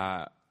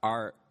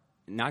are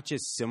not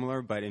just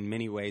similar, but in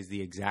many ways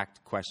the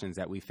exact questions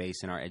that we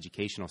face in our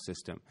educational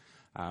system.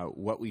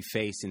 What we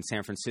face in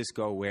San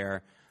Francisco,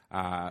 where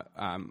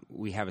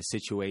we have a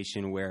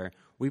situation where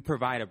we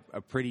provide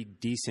a pretty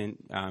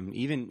decent,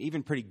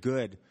 even pretty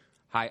good,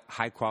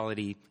 high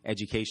quality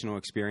educational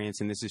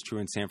experience, and this is true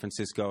in San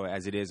Francisco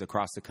as it is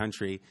across the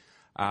country,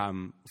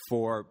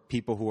 for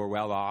people who are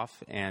well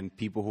off and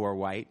people who are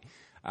white.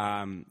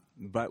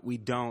 But we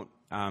don't,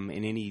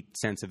 in any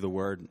sense of the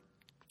word,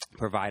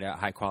 provide a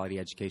high quality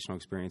educational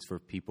experience for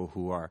people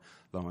who are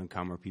low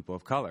income or people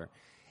of color.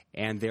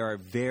 And there are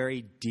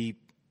very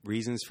deep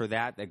reasons for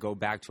that go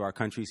back to our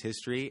country's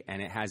history,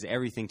 and it has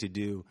everything to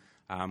do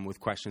with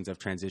questions of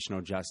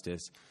transitional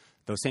justice.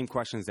 Those same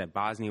questions that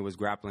Bosnia was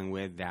grappling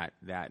with, that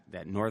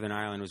Northern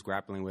Ireland was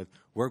grappling with,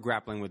 we're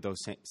grappling with those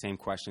same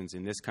questions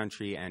in this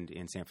country and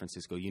in San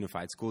Francisco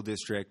Unified School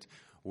District,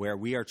 where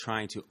we are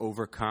trying to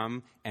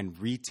overcome and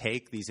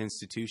retake these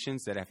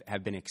institutions that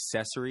have been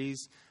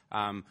accessories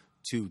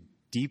to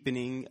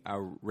deepening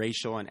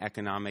racial and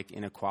economic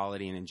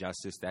inequality and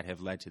injustice that have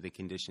led to the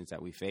conditions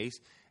that we face.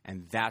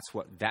 And that's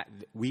what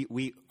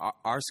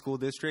our school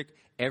district,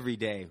 every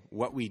day,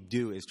 what we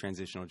do is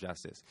transitional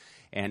justice.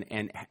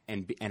 And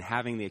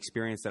having the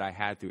experience that I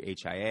had through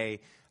HIA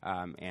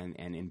and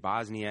in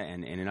Bosnia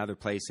and in other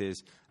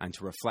places, and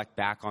to reflect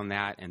back on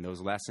that and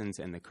those lessons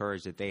and the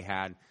courage that they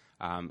had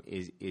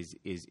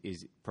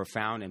is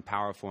profound and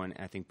powerful, and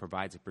I think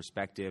provides a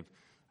perspective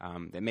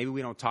that maybe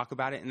we don't talk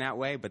about it in that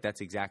way, but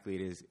that's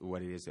exactly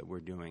what it is that we're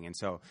doing. And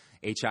so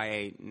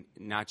HIA,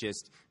 not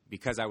just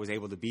because I was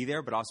able to be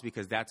there, but also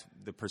because that's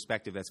the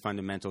perspective that's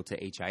fundamental to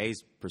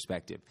HIA's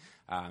perspective,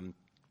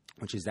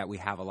 which is that we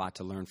have a lot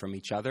to learn from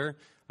each other,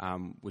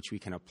 which we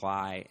can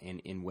apply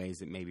in ways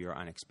that maybe are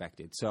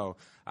unexpected. So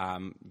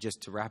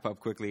just to wrap up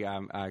quickly,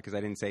 because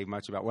I didn't say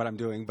much about what I'm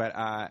doing, but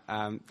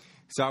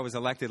so I was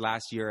elected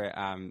last year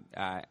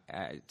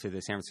to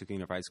the San Francisco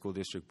Unified School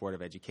District Board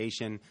of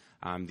Education.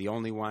 The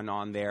only one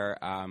on there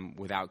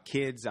without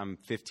kids. I'm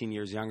 15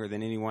 years younger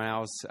than anyone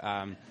else.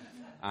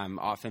 I'm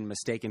often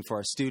mistaken for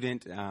a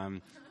student.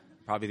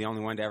 Probably the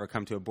only one to ever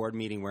come to a board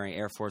meeting wearing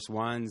Air Force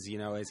Ones.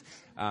 Is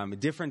a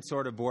different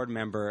sort of board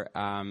member,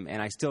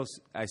 and I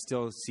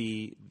still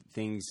see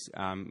things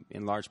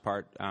in large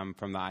part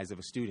from the eyes of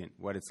a student.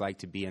 What it's like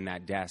to be in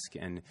that desk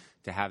and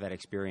to have that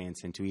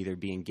experience, and to either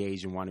be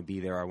engaged and want to be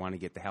there or want to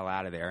get the hell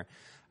out of there.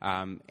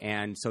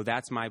 And so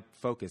that's my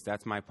focus.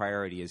 That's my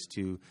priority, is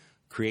to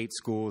create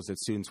schools that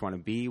students want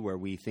to be, where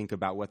we think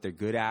about what they're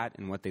good at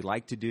and what they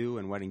like to do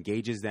and what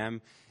engages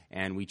them.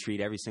 And we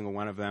treat every single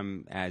one of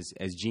them as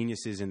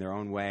geniuses in their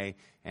own way,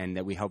 and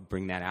that we help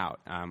bring that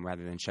out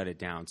rather than shut it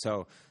down.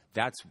 So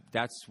that's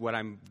what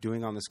I'm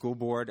doing on the school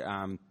board.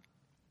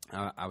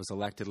 I was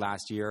elected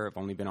last year. I've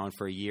only been on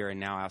for a year, and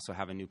now I also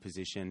have a new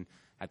position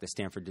at the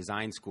Stanford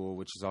Design School,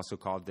 which is also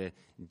called the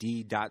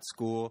D.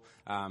 School.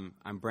 I'm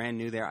brand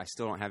new there. I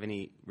still don't have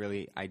any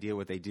really idea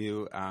what they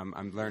do.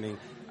 I'm learning.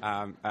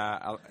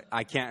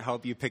 I can't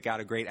help you pick out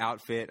a great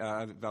outfit.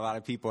 A lot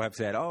of people have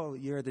said, "Oh,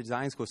 you're at the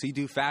design school, so you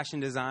do fashion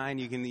design.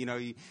 You can,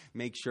 you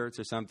make shirts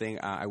or something."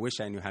 I wish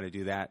I knew how to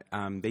do that.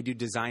 They do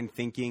design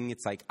thinking.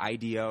 It's like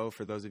IDEO,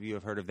 for those of you who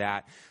have heard of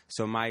that.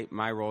 So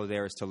my role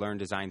there is to learn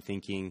design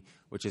thinking,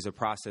 which is a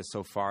process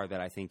so far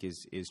that I think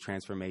is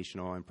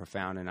transformational and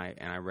profound, and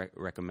I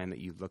recommend that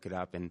you look it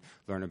up and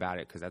learn about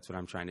it, because that's what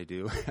I'm trying to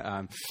do.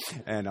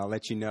 And I'll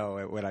let you know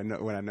when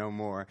I know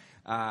more,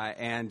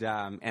 and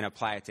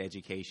apply it to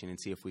education and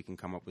see if we can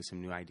come up with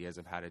some new ideas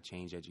of how to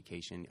change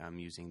education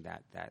using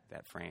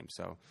that frame.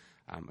 So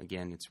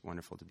again, it's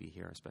wonderful to be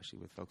here, especially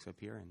with folks up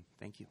here, and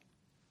thank you.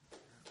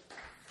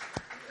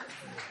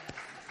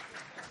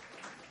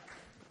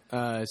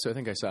 So I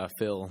think I saw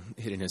Phil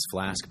hitting his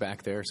flask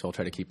back there, so I'll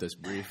try to keep this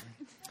brief.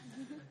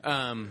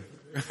 I'm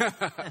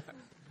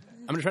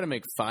going to try to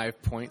make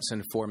 5 points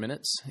in 4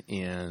 minutes,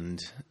 and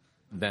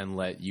then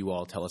let you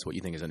all tell us what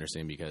you think is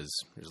interesting, because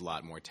there's a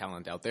lot more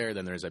talent out there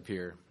than there is up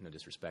here. No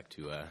disrespect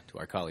to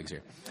our colleagues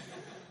here.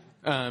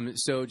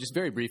 So just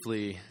very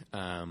briefly,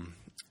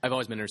 I've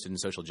always been interested in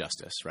social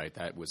justice, right?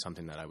 That was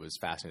something that I was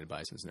fascinated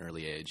by since an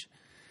early age.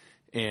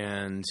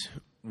 And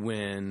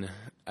when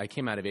I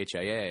came out of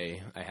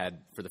HIA, I had,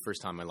 for the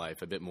first time in my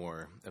life, a bit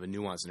more of a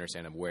nuanced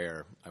understanding of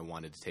where I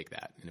wanted to take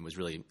that. And it was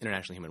really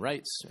international human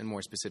rights, and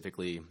more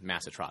specifically,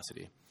 mass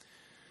atrocity.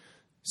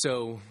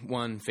 So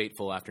one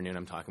fateful afternoon,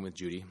 I'm talking with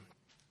Judy,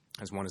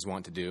 as one is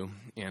wont to do,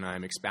 and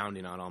I'm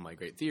expounding on all my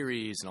great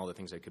theories and all the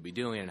things I could be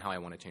doing and how I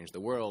want to change the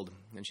world.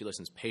 And she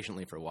listens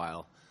patiently for a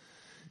while.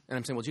 And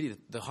I'm saying, well, Judy,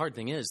 the hard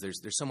thing is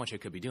there's so much I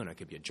could be doing. I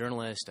could be a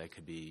journalist. I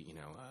could be,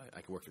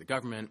 I could work for the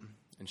government.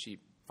 And she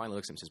finally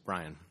looks at me and says,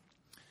 Brian,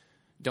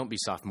 don't be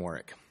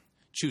sophomoric.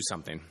 Choose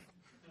something.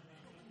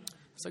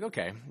 It's like,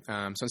 okay.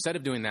 So instead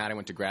of doing that, I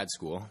went to grad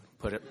school,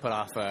 put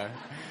off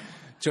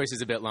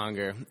choices a bit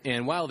longer.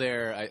 And while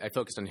there, I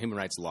focused on human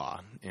rights law.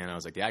 And I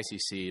was like, the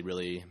ICC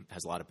really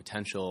has a lot of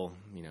potential,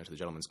 to the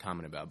gentleman's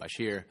comment about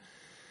Bashir.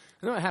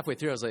 And then halfway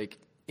through, I was like,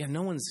 yeah,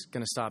 no one's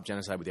going to stop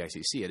genocide with the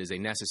ICC. It is a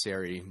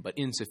necessary but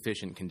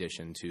insufficient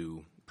condition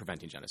to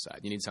preventing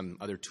genocide. You need some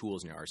other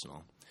tools in your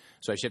arsenal.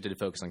 So I shifted to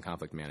focus on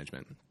conflict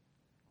management.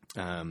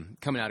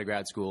 Coming out of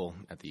grad school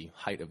at the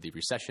height of the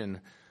recession,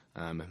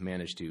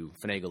 managed to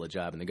finagle a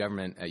job in the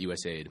government at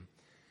USAID.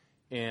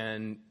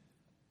 And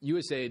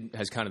USAID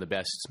has kind of the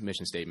best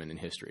mission statement in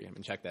history. I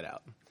mean, check that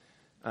out.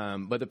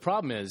 But the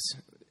problem is,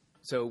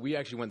 so we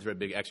actually went through a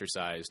big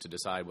exercise to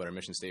decide what our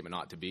mission statement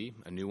ought to be,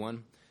 a new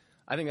one.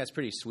 I think that's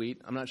pretty sweet.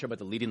 I'm not sure about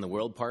the leading the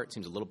world part.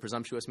 Seems a little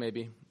presumptuous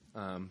maybe.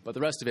 But the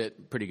rest of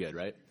it, pretty good,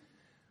 right?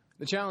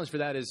 The challenge for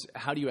that is,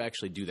 how do you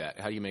actually do that?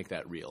 How do you make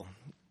that real?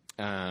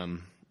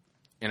 And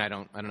I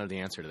don't know the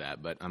answer to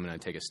that, but I'm going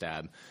to take a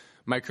stab.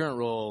 My current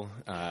role,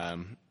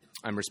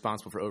 I'm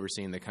responsible for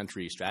overseeing the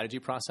country strategy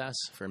process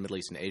for Middle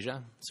East and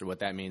Asia. So what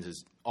that means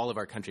is all of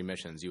our country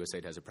missions,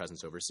 USAID has a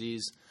presence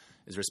overseas,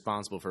 is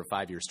responsible for a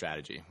 5-year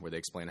strategy where they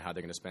explain how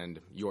they're going to spend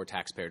your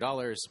taxpayer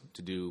dollars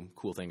to do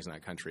cool things in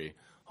that country,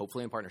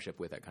 hopefully in partnership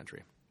with that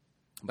country.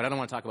 But I don't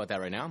want to talk about that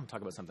right now. I'm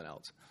talking about something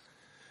else,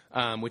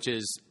 which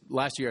is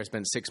last year I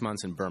spent 6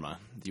 months in Burma.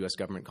 The U.S.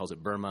 government calls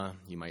it Burma.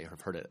 You might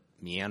have heard it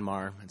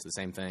Myanmar. It's the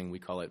same thing. We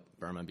call it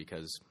Burma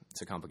because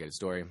it's a complicated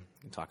story. We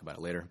can talk about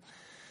it later.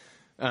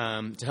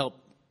 To help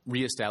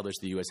reestablish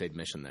the USAID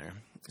mission there.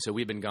 So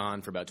we've been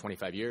gone for about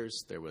 25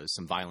 years. There was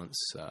some violence,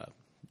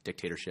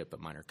 dictatorship, a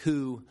minor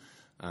coup.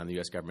 The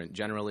U.S. government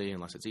generally,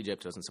 unless it's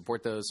Egypt, doesn't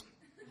support those.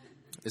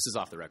 This is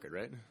off the record,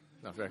 right?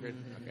 Off the record?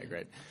 Okay,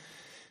 great.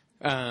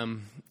 So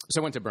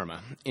I went to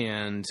Burma,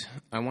 and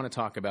I want to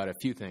talk about a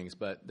few things,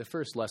 but the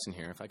first lesson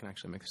here, if I can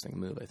actually make this thing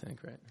move, I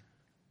think, right?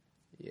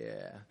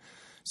 Yeah.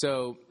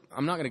 So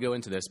I'm not going to go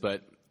into this,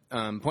 but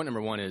point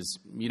number one is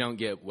you don't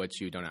get what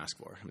you don't ask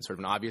for. It's sort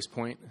of an obvious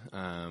point,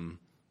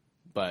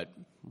 but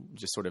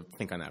just sort of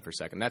think on that for a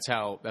second. That's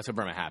how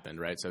Burma happened,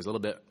 right? So I was a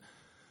little bit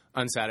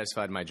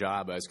unsatisfied in my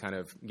job. I was kind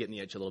of getting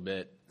the itch a little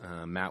bit.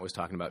 Matt was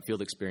talking about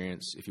field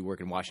experience. If you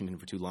work in Washington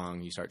for too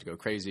long, you start to go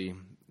crazy.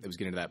 It was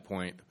getting to that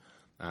point.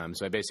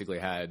 So I basically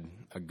had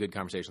a good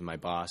conversation with my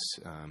boss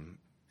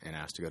and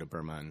asked to go to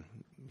Burma, and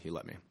he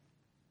let me.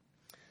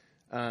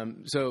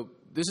 So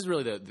this is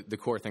really the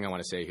core thing I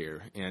want to say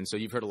here. And so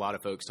you've heard a lot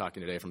of folks talking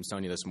today, from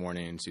Sonia this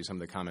morning to some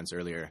of the comments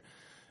earlier,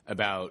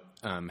 about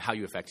how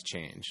you affect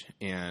change.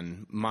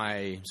 And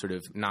my sort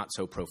of not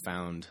so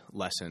profound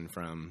lesson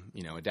from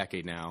a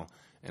decade now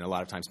and a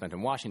lot of time spent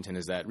in Washington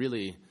is that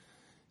really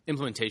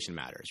implementation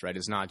matters, right?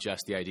 It's not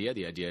just the idea.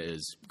 The idea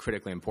is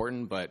critically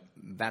important, but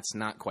that's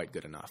not quite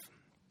good enough.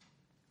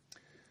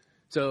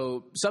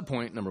 So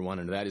subpoint number one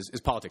under that is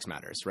politics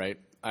matters, right?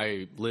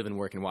 I live and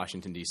work in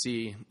Washington,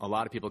 D.C. A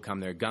lot of people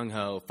come there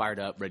gung-ho, fired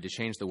up, ready to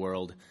change the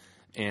world.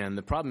 And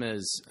the problem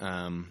is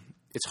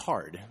it's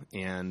hard.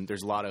 And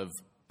there's a lot of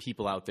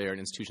people out there and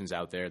institutions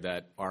out there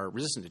that are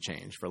resistant to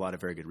change for a lot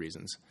of very good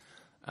reasons.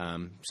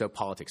 So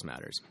politics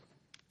matters.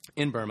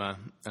 In Burma,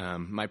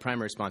 my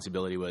primary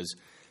responsibility was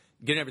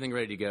getting everything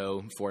ready to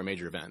go for a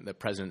major event. The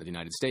President of the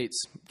United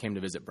States came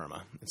to visit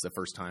Burma. It's the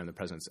first time the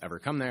President's ever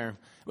come there.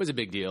 It was a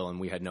big deal, and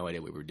we had no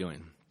idea what we were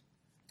doing.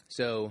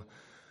 So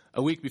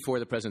a week before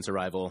the President's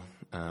arrival,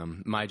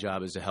 my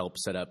job is to help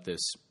set up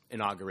this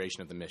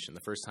inauguration of the mission,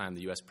 the first time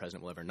the U.S.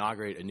 President will ever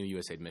inaugurate a new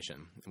USAID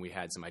mission. And we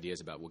had some ideas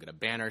about, we'll get a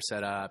banner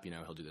set up,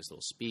 he'll do this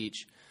little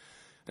speech.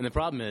 And the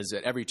problem is,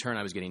 at every turn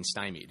I was getting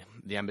stymied.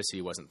 The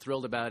embassy wasn't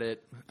thrilled about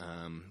it.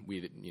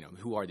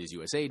 Who are these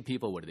USAID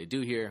people? What do they do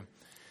here?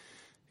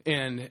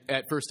 And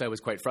at first I was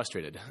quite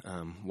frustrated.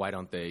 Why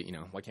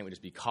can't we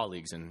just be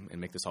colleagues and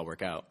make this all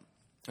work out?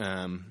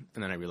 And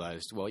then I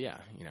realized, well, yeah,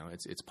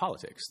 it's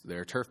politics.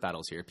 There are turf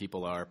battles here.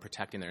 People are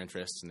protecting their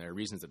interests, and there are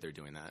reasons that they're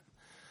doing that.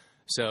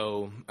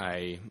 So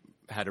I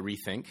had a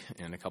rethink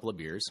and a couple of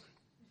beers,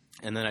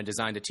 and then I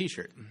designed a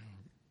T-shirt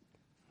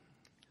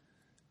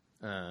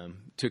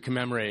to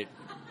commemorate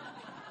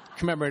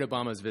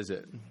Obama's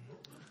visit.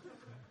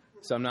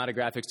 So I'm not a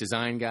graphics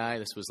design guy.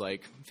 This was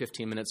like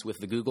 15 minutes with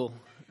the Google.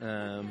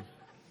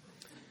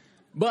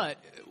 But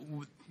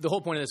the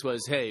whole point of this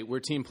was, hey, we're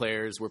team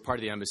players. We're part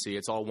of the embassy.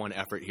 It's all one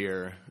effort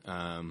here.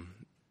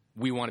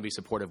 We want to be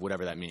supportive,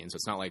 whatever that means. So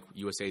it's not like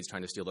USAID's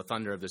trying to steal the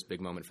thunder of this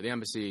big moment for the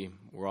embassy.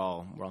 We're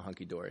all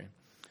hunky-dory.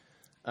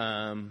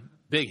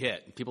 Big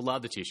hit. People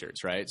love the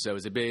T-shirts, right? So it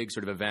was a big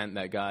sort of event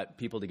that got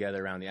people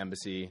together around the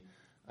embassy.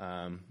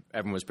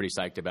 Everyone was pretty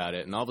psyched about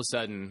it. And all of a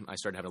sudden, I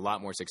started having a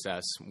lot more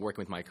success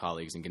working with my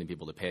colleagues and getting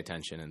people to pay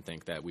attention and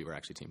think that we were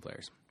actually team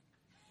players.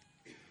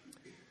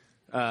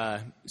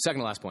 Second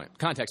to last point,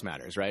 context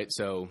matters, right?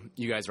 So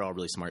you guys are all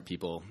really smart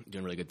people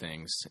doing really good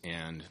things.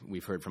 And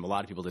we've heard from a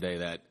lot of people today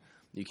that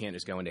you can't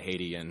just go into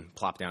Haiti and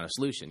plop down a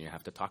solution. You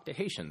have to talk to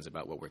Haitians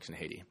about what works in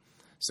Haiti.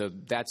 So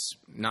that's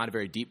not a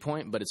very deep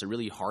point, but it's a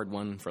really hard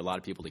one for a lot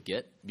of people to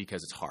get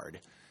because it's hard.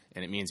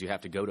 And it means you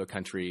have to go to a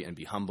country and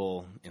be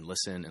humble and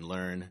listen and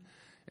learn.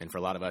 And for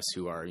a lot of us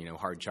who are,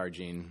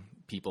 hard-charging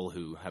people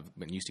who have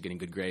been used to getting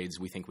good grades,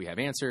 we think we have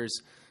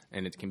answers,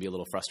 and it can be a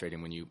little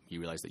frustrating when you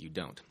realize that you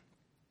don't.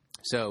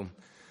 So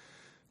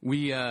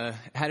we had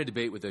a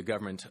debate with the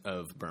government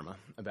of Burma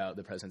about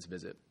the president's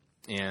visit.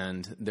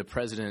 And the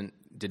president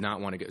did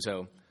not want to go.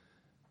 So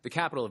the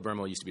capital of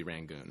Burma used to be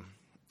Rangoon.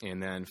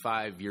 And then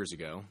 5 years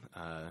ago,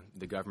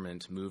 the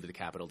government moved the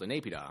capital to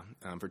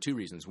Naypyidaw for two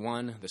reasons.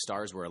 One, the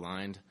stars were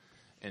aligned.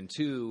 And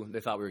two, they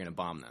thought we were going to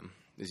bomb them.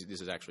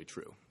 This is actually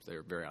true.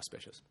 They're very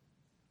auspicious.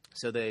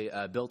 So they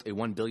built a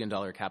 $1 billion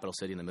capital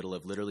city in the middle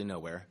of literally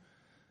nowhere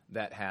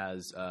that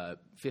has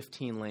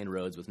 15-lane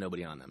roads with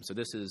nobody on them. So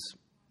this is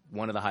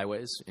one of the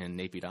highways in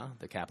Naypyidaw,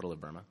 the capital of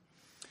Burma.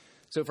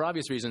 So for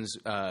obvious reasons,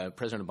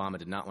 President Obama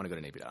did not want to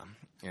go to Naypyidaw.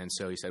 And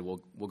so he said,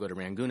 we'll go to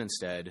Rangoon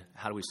instead.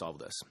 How do we solve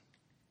this?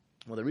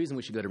 Well, the reason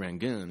we should go to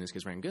Rangoon is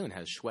because Rangoon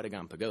has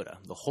Shwedagon Pagoda,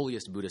 the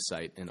holiest Buddhist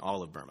site in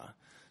all of Burma.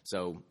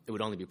 So it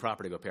would only be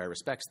proper to go pay our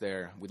respects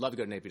there. We'd love to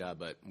go to Naypyidaw,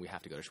 but we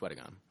have to go to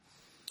Shwedagon.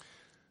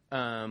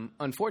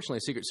 Unfortunately,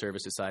 the Secret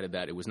Service decided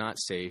that it was not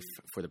safe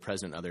for the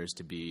president and others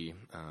to be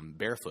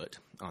barefoot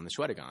on the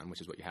Shwedagon,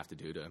 which is what you have to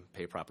do to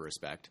pay proper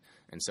respect.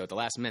 And so at the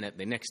last minute,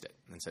 they nixed it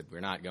and said,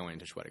 we're not going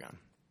to Shwedagon.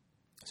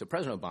 So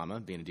President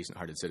Obama, being a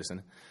decent-hearted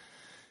citizen,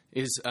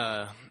 is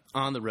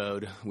on the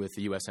road with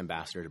the U.S.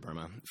 ambassador to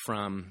Burma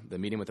from the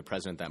meeting with the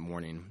president that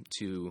morning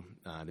to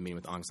the meeting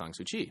with Aung San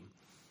Suu Kyi.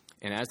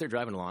 And as they're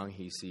driving along,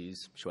 he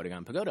sees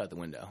Shwedagon Pagoda out the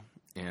window.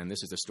 And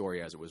this is the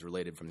story as it was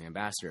related from the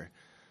ambassador.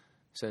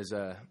 Says,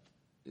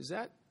 is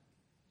that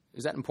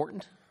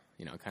important?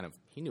 He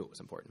knew it was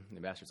important. And the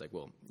ambassador's like,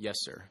 well, yes,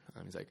 sir.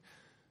 He's like,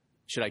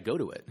 should I go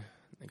to it? And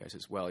the guy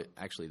says, well,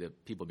 actually, the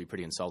people would be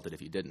pretty insulted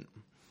if you didn't.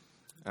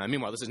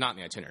 Meanwhile, this is not in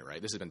the itinerary,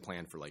 right? This has been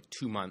planned for like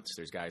 2 months.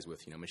 There's guys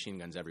with, machine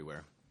guns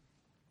everywhere.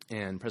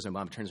 And President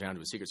Obama turns around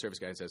to a Secret Service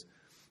guy and says,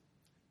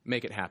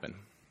 make it happen.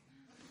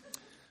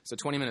 So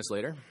 20 minutes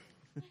later,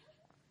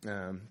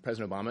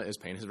 President Obama is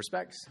paying his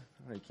respects.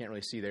 You can't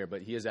really see there,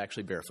 but he is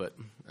actually barefoot.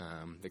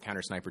 The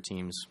counter-sniper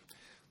teams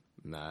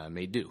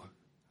made do.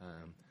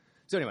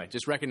 So anyway,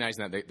 just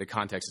recognizing that the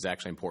context is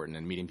actually important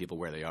and meeting people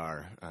where they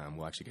are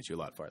will actually get you a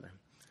lot farther.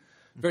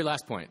 Very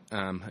last point,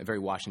 a very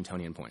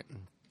Washingtonian point.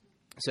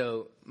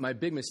 So my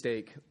big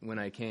mistake when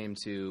I came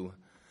to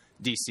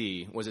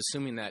D.C. was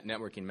assuming that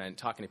networking meant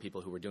talking to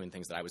people who were doing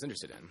things that I was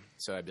interested in.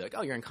 So I'd be like,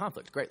 oh, you're in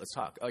conflict. Great, let's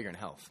talk. Oh, you're in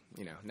health.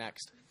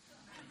 Next.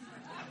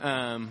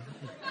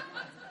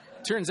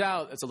 Turns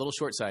out it's a little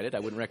short-sighted. I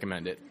wouldn't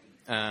recommend it.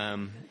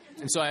 And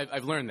so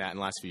I've learned that in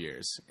the last few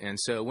years. And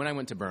so when I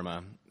went to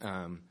Burma,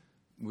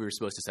 we were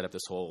supposed to set up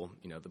this whole,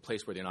 the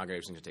place where the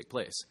inauguration was going to take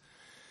place.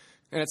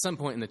 And at some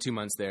point in the 2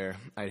 months there,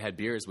 I'd had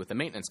beers with the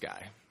maintenance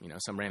guy,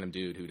 some random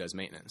dude who does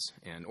maintenance.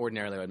 And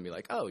ordinarily I would be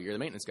like, oh, you're the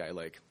maintenance guy.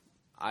 Like,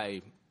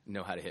 I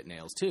know how to hit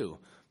nails too.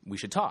 We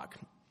should talk.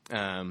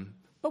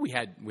 But we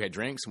had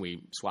drinks and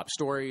we swapped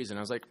stories. And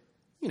I was like,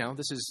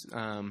 this is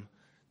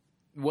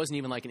wasn't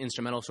even like an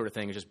instrumental sort of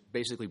thing. It's just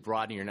basically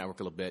broadening your network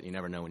a little bit. You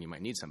never know when you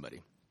might need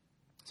somebody.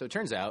 So it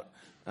turns out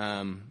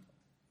on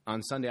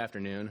Sunday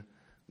afternoon,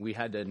 we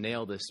had to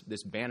nail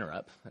this banner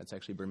up. That's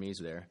actually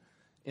Burmese there.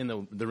 In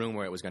the room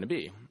where it was going to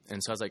be. And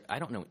so I was like, I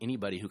don't know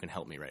anybody who can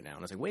help me right now. And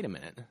I was like, wait a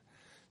minute.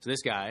 So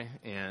this guy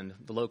and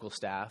the local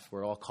staff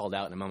were all called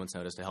out in a moment's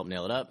notice to help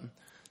nail it up.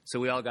 So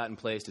we all got in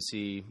place to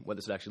see what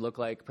this would actually look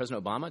like.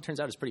 President Obama, it turns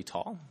out, is pretty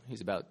tall.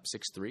 He's about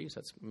 6'3", so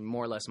that's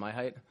more or less my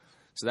height.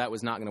 So that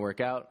was not going to work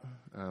out.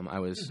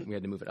 We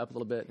had to move it up a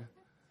little bit.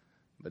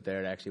 But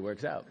there it actually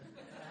works out.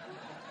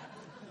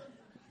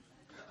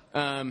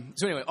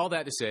 So anyway, all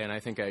that to say, and I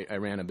think I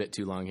ran a bit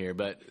too long here,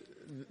 but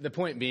the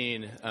point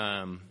being,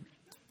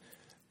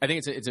 I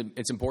think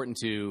it's important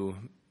to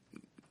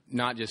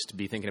not just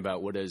be thinking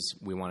about what does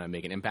we want to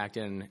make an impact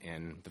in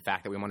and the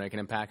fact that we want to make an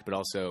impact, but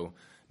also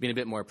being a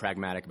bit more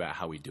pragmatic about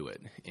how we do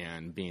it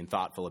and being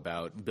thoughtful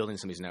about building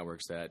some of these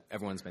networks that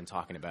everyone's been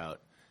talking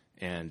about.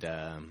 And,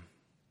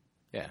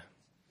 yeah.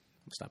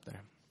 stop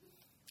there.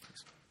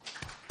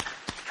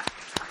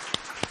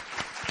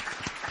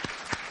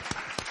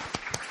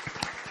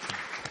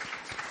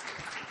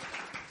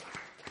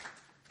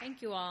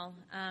 Thank you all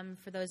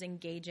for those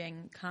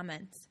engaging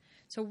comments.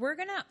 So we're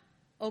going to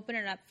open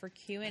it up for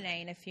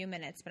Q&A in a few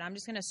minutes, but I'm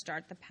just going to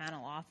start the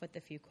panel off with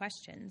a few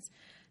questions.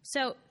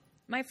 So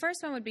my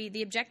first one would be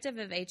the objective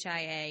of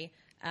HIA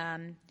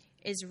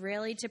is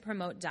really to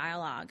promote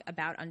dialogue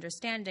about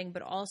understanding,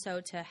 but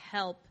also to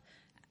help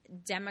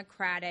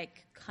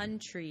democratic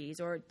countries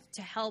or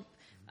to help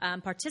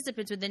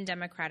participants within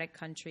democratic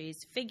countries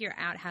figure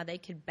out how they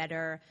could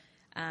better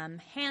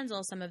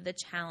handle some of the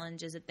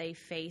challenges that they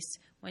face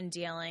when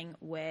dealing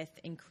with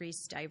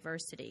increased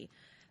diversity.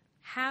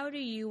 How do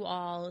you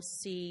all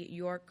see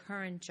your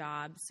current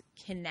jobs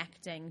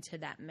connecting to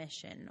that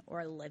mission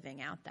or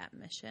living out that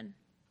mission?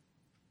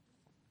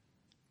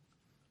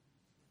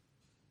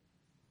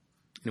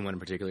 Anyone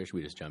in particular? Should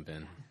we just jump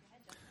in?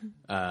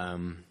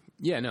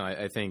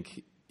 I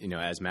think,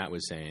 as Matt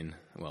was saying,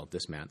 well,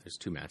 this Matt, there's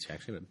two Matts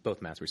actually, but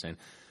both Matts were saying,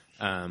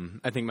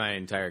 I think my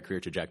entire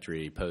career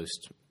trajectory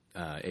post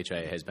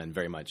HIA has been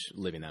very much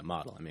living that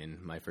model. I mean,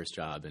 my first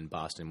job in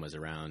Boston was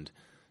around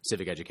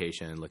civic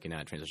education, looking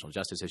at transitional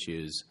justice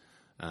issues,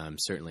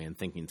 certainly in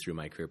thinking through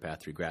my career path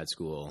through grad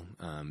school,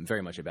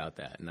 very much about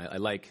that. And I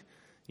like,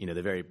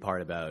 the very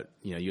part about,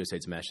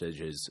 USAID's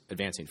message is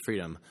advancing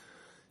freedom.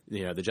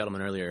 The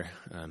gentleman earlier,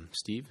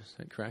 Steve, is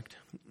that correct?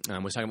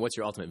 Was talking, what's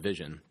your ultimate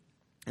vision?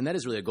 And that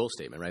is really a goal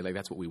statement, right? Like,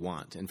 that's what we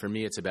want. And for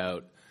me, it's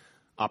about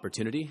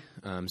opportunity.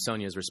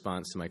 Sonia's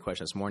response to my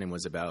question this morning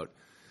was about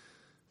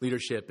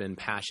leadership and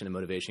passion and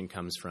motivation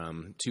comes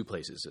from two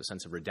places, a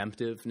sense of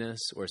redemptiveness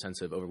or a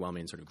sense of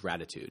overwhelming sort of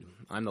gratitude.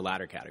 I'm the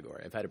latter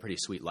category. I've had a pretty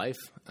sweet life,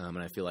 and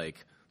I feel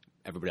like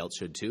everybody else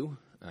should too.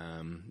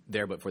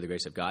 There but for the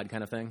grace of God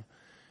kind of thing.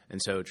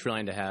 And so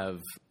trying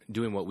to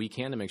doing what we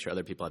can to make sure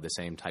other people have the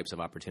same types of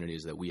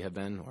opportunities that we have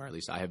been, or at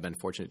least I have been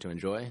fortunate to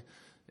enjoy,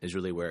 is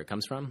really where it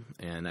comes from.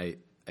 And I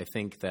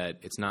think that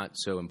it's not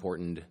so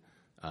important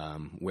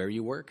where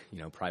you work,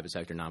 private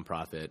sector,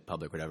 nonprofit,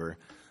 public, whatever,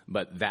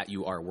 but that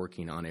you are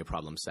working on a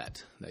problem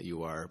set, that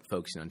you are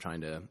focusing on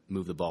trying to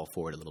move the ball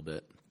forward a little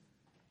bit.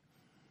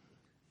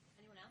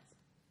 Anyone else?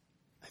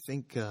 I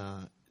think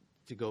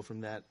to go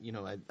from that,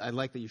 I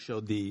like that you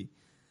showed the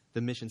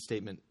mission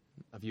statement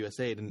of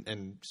USAID,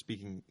 and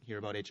speaking here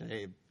about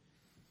HIA,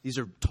 these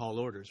are tall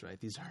orders, right?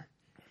 These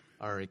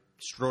are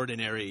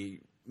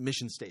extraordinary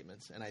mission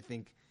statements, and I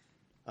think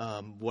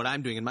what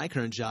I'm doing in my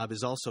current job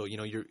is also,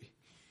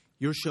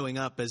 you're showing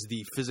up as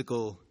the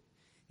physical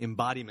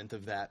embodiment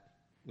of that.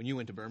 When you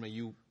went to Burma,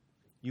 you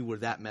were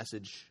that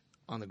message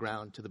on the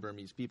ground to the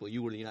Burmese people.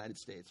 You were the United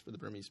States for the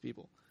Burmese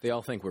people. They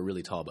all think we're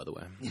really tall, by the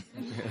way.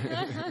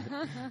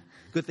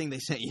 Good thing they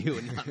sent you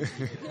and not me.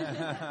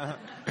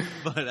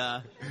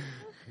 But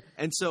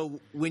and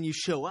so when you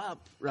show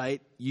up,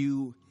 right,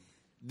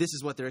 this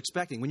is what they're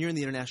expecting. When you're in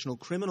the International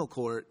Criminal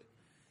Court,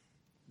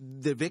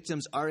 the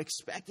victims are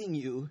expecting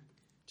you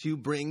to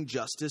bring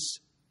justice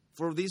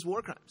for these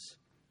war crimes,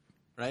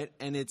 right?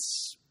 And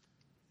it's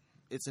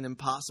an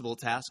impossible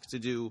task to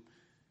do,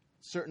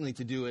 certainly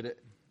to do it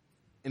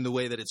in the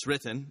way that it's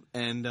written.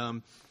 And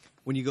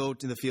when you go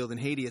to the field in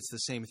Haiti, it's the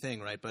same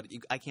thing, right? But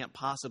I can't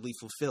possibly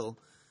fulfill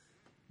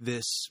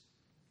this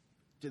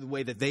to the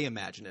way that they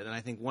imagine it. And I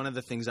think one of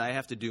the things I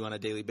have to do on a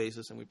daily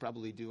basis, and we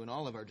probably do in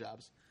all of our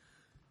jobs,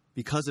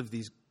 because of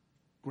these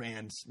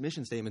grand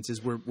mission statements,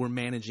 is we're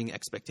managing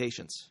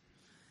expectations.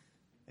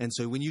 And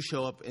so when you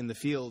show up in the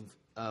field,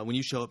 when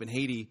you show up in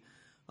Haiti,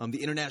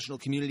 the international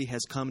community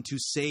has come to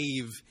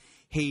save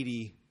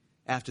Haiti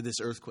after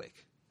this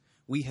earthquake.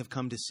 We have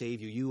come to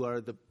save you. You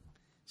are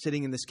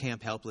sitting in this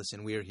camp helpless,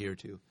 and we are here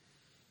too.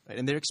 Right?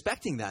 And they're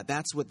expecting that.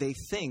 That's what they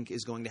think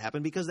is going to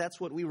happen because that's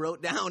what we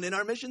wrote down in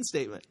our mission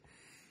statement.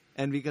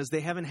 And because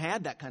they haven't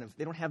had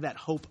they don't have that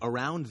hope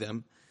around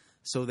them,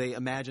 so they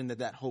imagine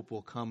that hope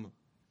will come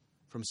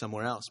from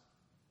somewhere else.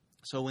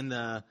 So when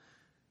the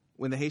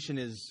Haitian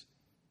is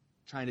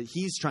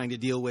he's trying to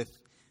deal with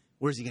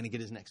where's he going to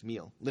get his next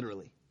meal,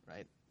 literally,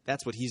 right?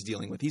 That's what he's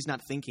dealing with. He's not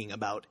thinking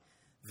about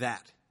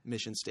that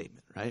mission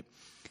statement, right?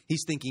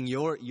 He's thinking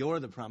you're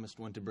the promised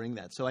one to bring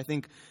that. So I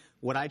think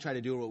what I try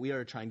to do, or what we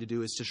are trying to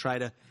do, is to try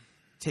to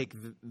take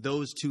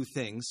those two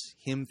things,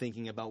 him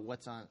thinking about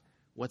what's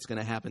going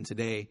to happen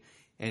today,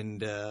 and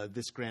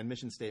this grand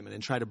mission statement,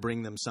 and try to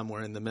bring them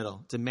somewhere in the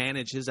middle, to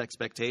manage his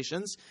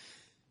expectations,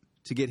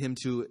 to get him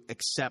to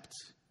expect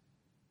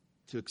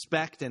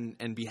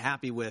and be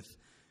happy with,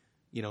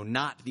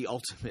 not the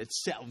ultimate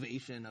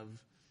salvation of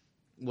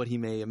what he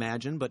may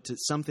imagine, but to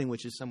something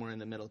which is somewhere in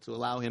the middle, to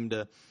allow him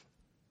to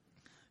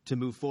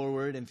move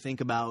forward and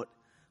think about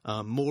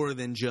more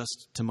than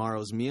just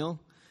tomorrow's meal,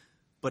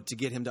 but to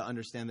get him to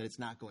understand that it's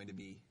not going to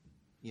be,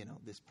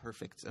 this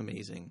perfect,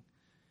 amazing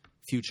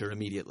future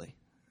immediately.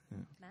 Yeah.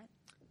 Matt?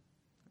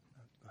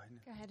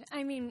 Go ahead.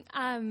 I mean,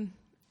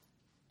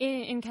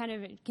 in kind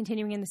of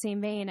continuing in the same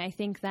vein, I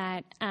think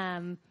that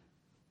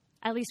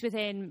at least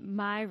within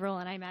my role,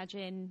 and I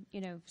imagine,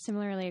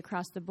 similarly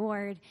across the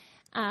board,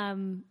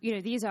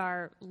 these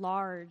are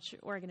large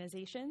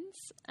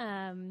organizations,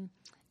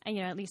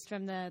 at least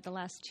from the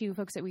last two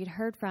folks that we'd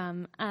heard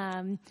from,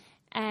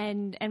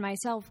 and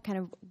myself kind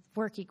of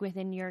working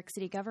within New York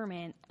City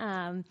government.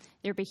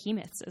 They're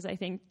behemoths, as I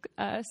think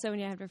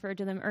Sonia had referred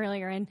to them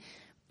earlier, and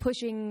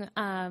pushing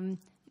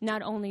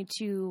not only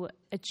to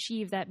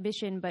achieve that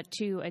mission, but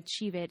to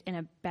achieve it in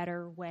a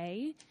better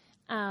way,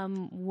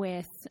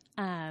 with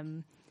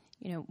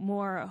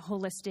more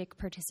holistic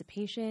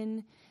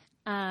participation.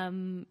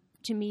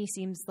 To me,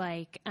 seems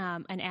like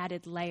an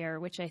added layer,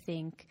 which I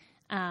think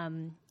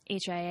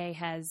HIA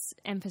has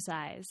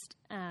emphasized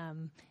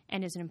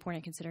and is an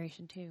important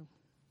consideration too.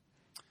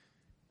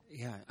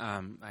 Yeah,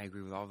 I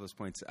agree with all of those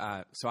points.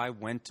 So I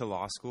went to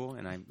law school,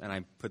 and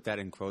I put that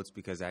in quotes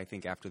because I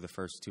think after the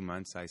first 2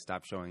 months I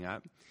stopped showing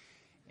up.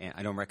 And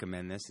I don't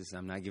recommend this.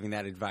 I'm not giving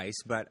that advice.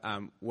 But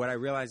what I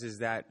realized is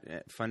that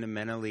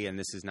fundamentally, and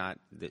this is not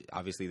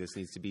obviously this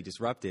needs to be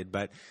disrupted,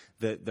 but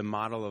the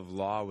model of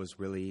law was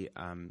really,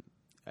 and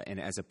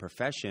as a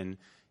profession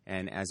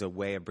and as a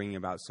way of bringing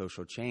about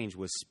social change,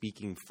 was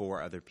speaking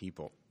for other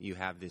people. You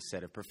have this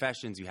set of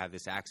professions, you have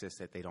this access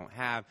that they don't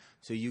have,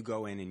 so you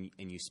go in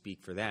and you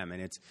speak for them.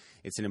 And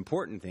it's an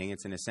important thing,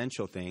 it's an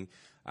essential thing.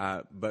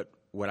 But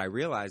what I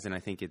realized, and I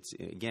think it's,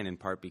 again, in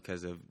part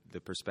because of the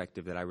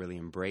perspective that I really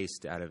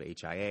embraced out of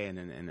HIA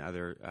and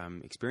other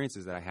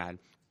experiences that I had,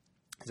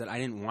 is that I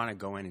didn't want to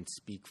go in and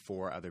speak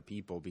for other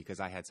people because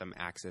I had some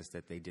access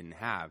that they didn't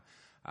have.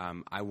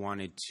 I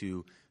wanted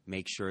to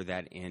make sure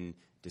that in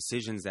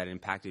decisions that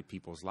impacted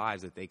people's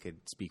lives that they could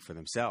speak for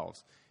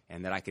themselves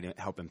and that I could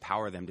help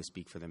empower them to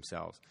speak for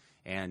themselves.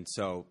 And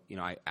so,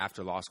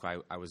 after law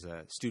school, I was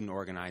a student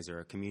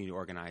organizer, a community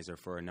organizer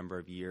for a number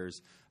of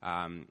years.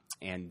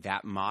 And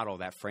that model,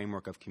 that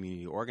framework of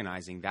community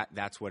organizing,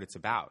 that's what it's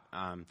about.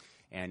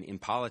 And in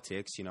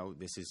politics,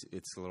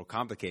 it's a little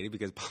complicated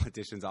because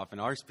politicians often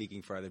are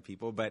speaking for other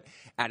people. But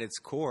at its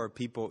core,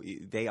 people,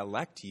 they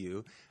elect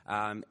you,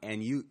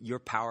 and your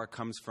power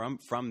comes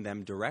from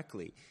them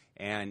directly.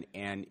 And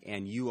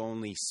you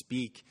only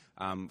speak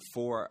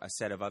for a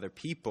set of other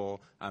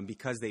people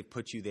because they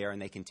put you there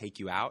and they can take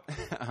you out.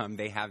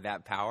 They have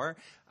that power.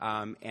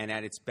 And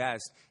at its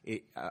best,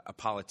 a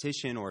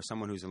politician or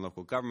someone who's in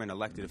local government,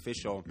 elected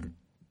official,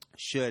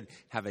 should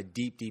have a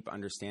deep, deep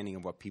understanding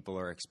of what people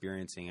are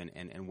experiencing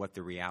and what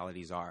the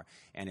realities are.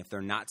 And if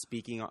they're not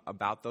speaking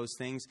about those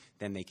things,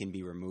 then they can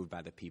be removed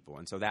by the people.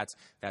 And so that's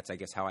I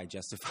guess, how I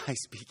justify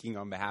speaking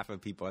on behalf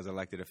of people as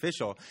elected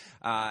official.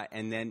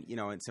 And then,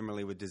 and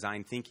similarly with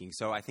design thinking.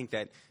 So I think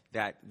that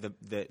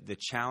the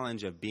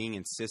challenge of being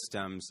in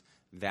systems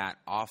that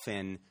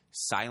often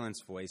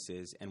silence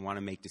voices and want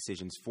to make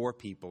decisions for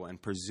people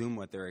and presume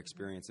what their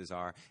experiences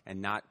are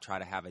and not try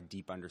to have a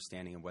deep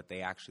understanding of what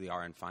they actually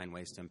are and find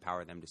ways to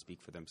empower them to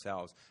speak for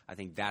themselves. I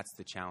think that's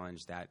the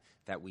challenge that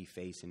we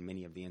face in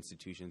many of the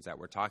institutions that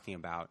we're talking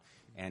about,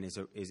 and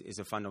is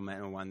a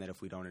fundamental one that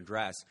if we don't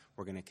address,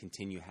 we're going to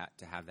continue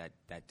to have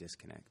that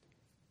disconnect.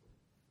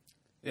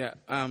 Yeah,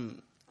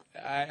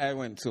 I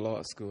went to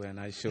law school and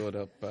I showed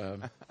up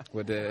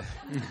with a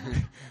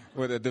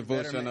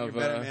devotion of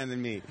better man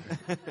than me.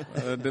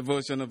 A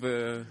devotion of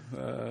a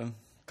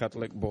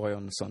Catholic boy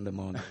on Sunday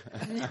morning.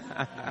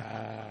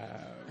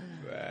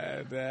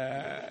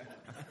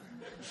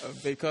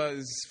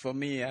 Because for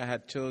me, I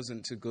had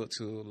chosen to go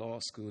to law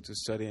school to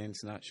study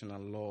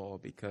international law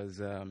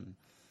because,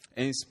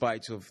 in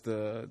spite of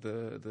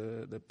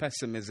the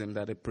pessimism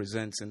that it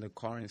presents in the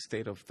current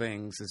state of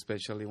things,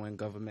 especially when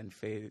government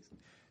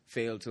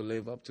fail to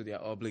live up to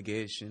their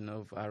obligation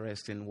of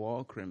arresting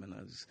war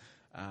criminals.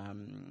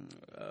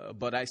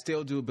 But I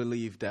still do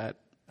believe that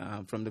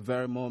from the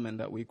very moment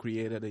that we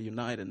created the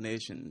United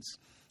Nations,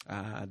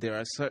 there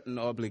are certain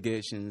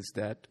obligations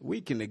that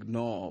we can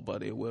ignore,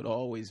 but it will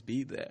always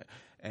be there.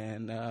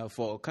 And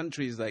for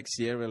countries like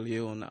Sierra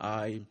Leone,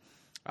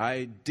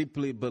 I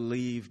deeply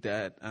believe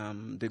that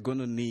they're going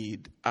to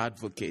need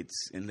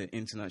advocates in the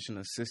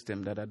international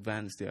system that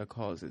advance their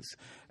causes.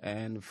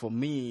 And for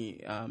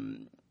me,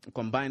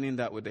 combining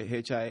that with the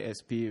HI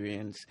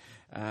experience,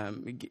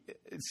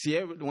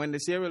 when the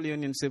Sierra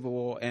Leonean Civil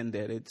War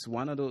ended, it's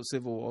one of those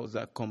civil wars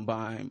that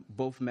combine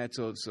both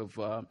methods of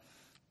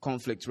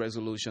conflict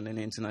resolution in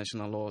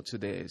international law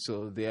today.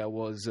 So there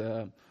was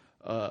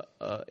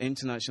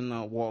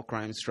International War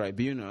Crimes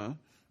Tribunal,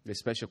 the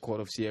Special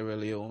Court of Sierra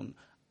Leone,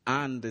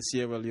 and the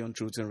Sierra Leone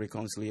Truth and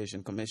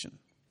Reconciliation Commission.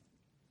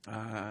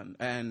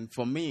 And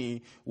for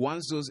me,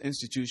 once those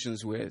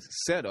institutions were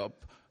set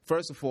up,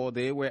 first of all,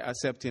 they were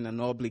accepting an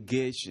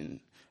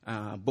obligation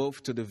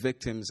both to the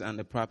victims and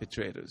the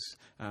perpetrators.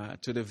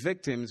 To the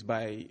victims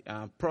by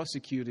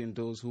prosecuting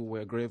those who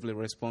were gravely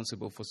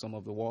responsible for some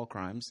of the war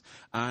crimes,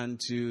 and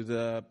to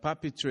the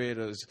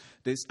perpetrators,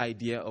 this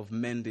idea of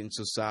mending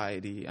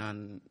society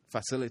and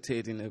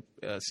facilitating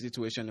a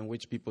situation in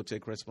which people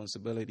take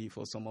responsibility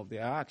for some of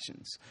their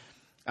actions.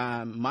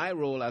 My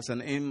role as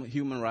an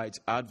human rights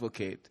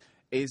advocate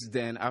is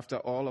then, after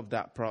all of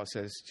that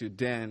process, to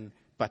then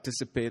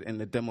participate in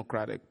the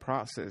democratic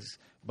process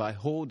by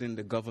holding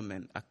the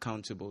government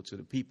accountable to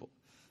the people.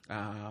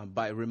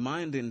 By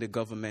reminding the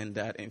government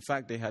that, in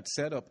fact, they had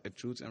set up a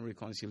Truth and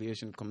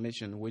Reconciliation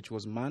Commission, which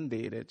was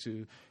mandated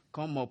to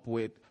come up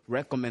with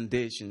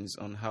recommendations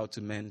on how to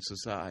mend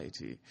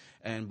society.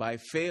 And by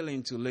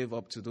failing to live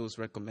up to those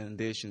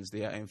recommendations,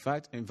 they are, in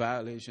fact, in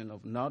violation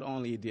of not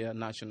only their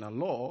national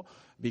law,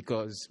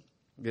 because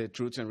the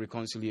Truth and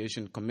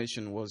Reconciliation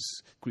Commission was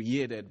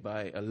created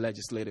by a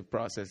legislative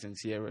process in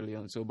Sierra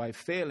Leone. So by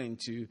failing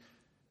to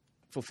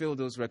fulfill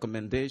those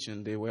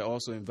recommendations, they were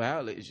also in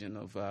violation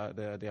of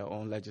their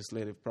own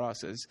legislative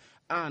process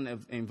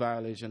and in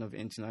violation of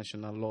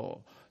international law.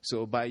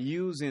 So by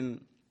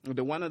using,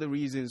 one of the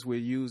reasons we're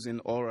using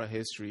oral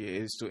history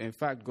is to, in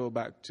fact, go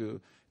back to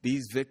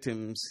these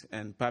victims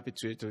and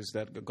perpetrators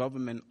that the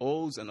government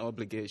owes an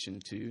obligation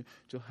to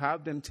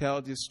have them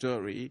tell this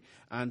story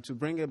and to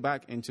bring it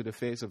back into the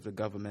face of the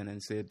government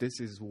and say, this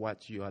is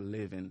what you are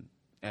living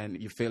and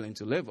you're failing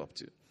to live up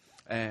to.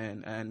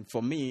 And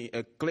for me,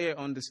 a clear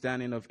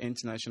understanding of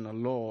international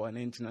law and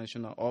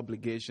international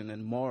obligation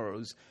and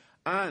morals,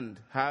 and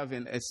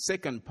having a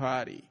second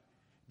party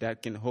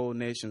that can hold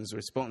nations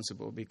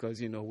responsible, because,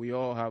 we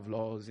all have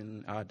laws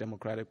in our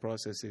democratic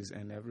processes,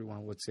 and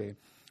everyone would say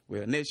we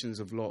are nations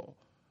of law.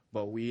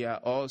 But we are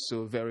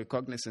also very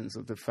cognizant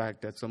of the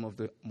fact that some of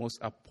the most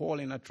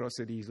appalling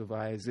atrocities of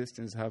our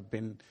existence have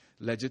been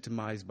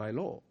legitimized by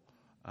law.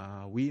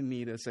 We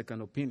need a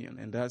second opinion,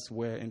 and that's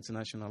where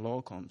international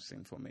law comes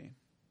in for me.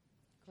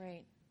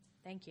 Great.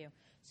 Thank you.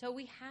 So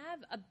we have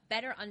a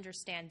better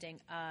understanding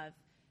of,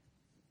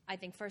 I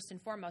think, first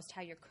and foremost,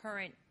 how your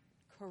current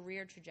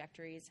career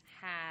trajectories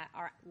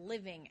are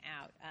living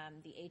out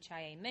the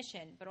HIA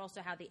mission, but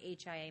also how the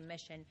HIA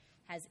mission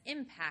has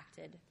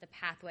impacted the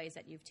pathways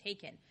that you've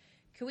taken.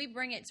 Can we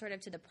bring it sort of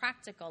to the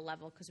practical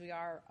level, because we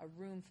are a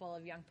room full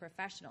of young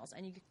professionals?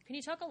 And can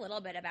you talk a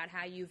little bit about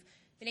how you've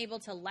been able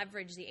to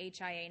leverage the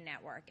HIA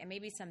network and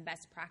maybe some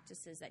best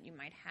practices that you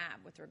might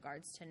have with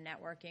regards to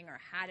networking, or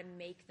how to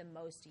make the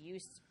most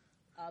use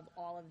of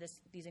all of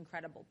these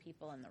incredible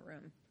people in the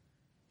room?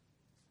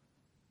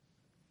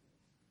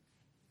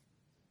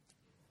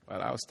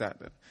 Well, I'll start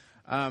then.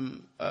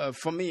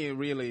 For me,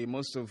 really,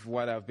 most of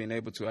what I've been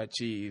able to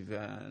achieve,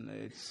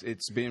 and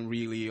it's been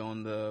really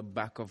on the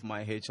back of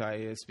my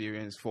HIA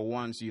experience. For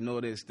once, you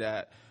notice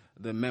that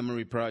the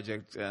Memory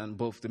Project, and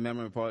both the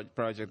Memory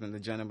Project and the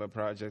Geneva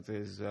Project,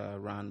 is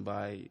run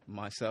by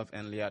myself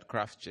and Liat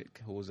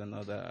Kravchik, who's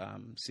another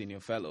senior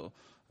fellow.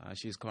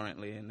 She's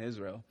currently in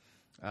Israel.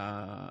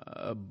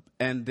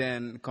 And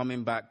then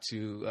coming back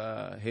to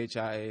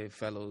HIA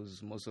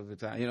fellows most of the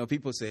time,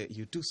 people say,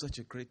 you do such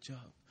a great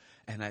job.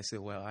 And I say,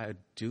 well, I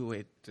do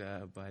it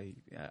by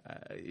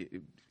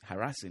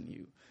harassing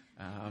you.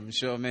 I'm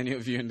sure many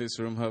of you in this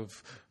room have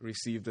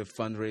received the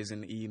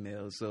fundraising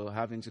emails. So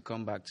having to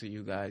come back to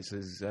you guys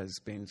has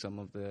been some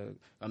of the...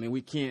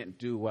 we can't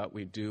do what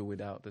we do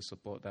without the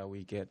support that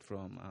we get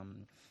from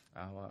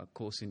our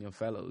co-senior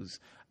fellows.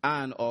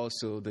 And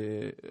also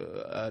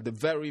the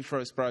very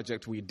first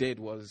project we did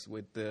was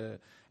with the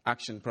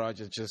Action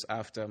Project just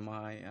after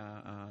my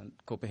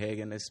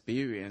Copenhagen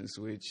experience,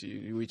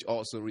 which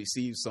also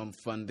received some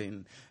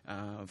funding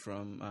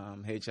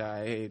from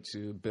HIA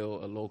to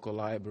build a local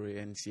library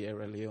in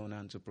Sierra Leone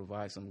and to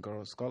provide some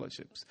girls'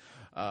 scholarships.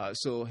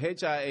 So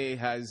HIA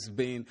has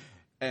been,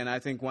 and I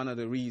think one of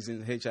the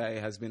reasons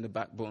HIA has been the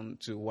backbone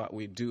to what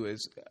we do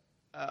is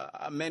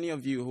many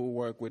of you who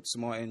work with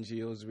small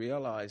NGOs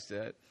realize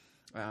that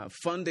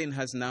funding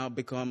has now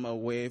become a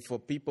way for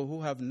people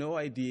who have no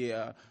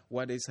idea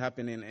what is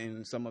happening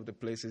in some of the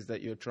places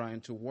that you're trying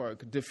to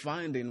work,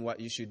 defining what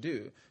you should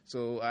do.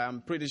 So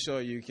I'm pretty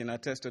sure you can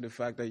attest to the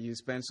fact that you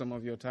spend some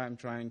of your time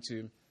trying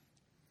to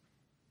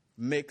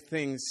make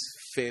things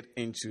fit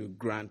into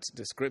grant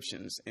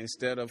descriptions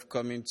instead of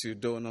coming to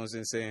donors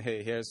and saying,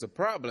 hey, here's the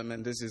problem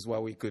and this is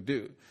what we could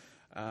do.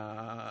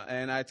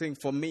 And I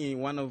think for me,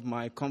 one of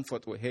my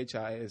comfort with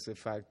HIA is the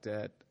fact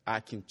that I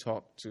can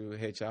talk to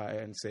HIA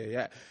and say,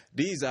 yeah,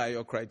 these are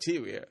your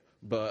criteria,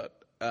 but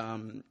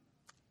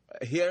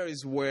here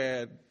is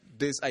where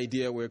this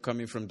idea we're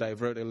coming from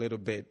divert a little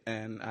bit.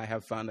 And I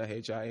have found that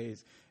HIA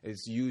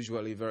is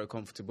usually very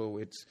comfortable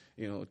with,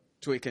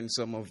 tweaking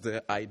some of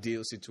the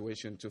ideal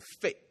situation to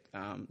fit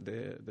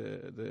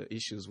the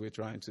issues we're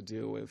trying to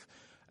deal with.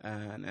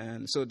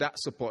 And so that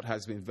support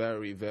has been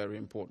very, very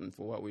important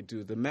for what we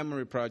do. The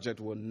Memory Project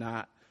would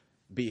not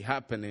be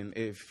happening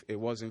if it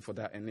wasn't for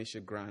that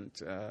initial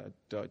grant,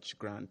 Dutch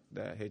grant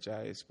that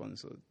HIA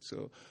sponsored.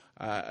 So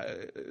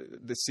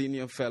the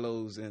senior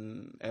fellows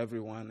and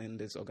everyone in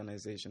this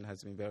organization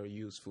has been very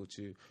useful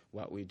to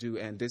what we do.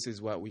 And this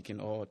is what we can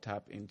all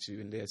tap into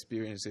in the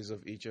experiences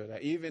of each other,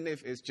 even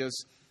if it's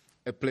just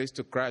a place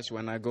to crash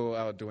when I go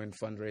out doing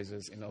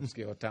fundraisers in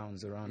obscure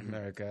towns around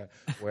America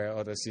where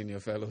other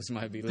senior fellows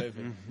might be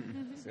living.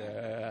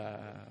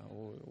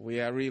 So, we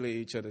are really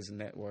each other's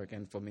network,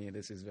 and for me,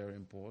 this is very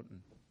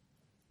important.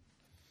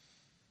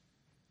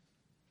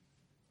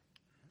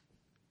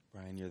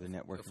 Brian, you're the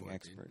networking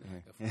expert.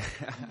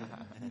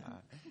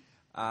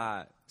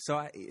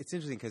 It's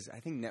interesting because I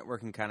think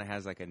networking kind of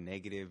has like a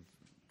negative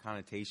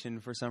connotation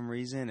for some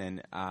reason,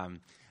 and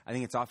I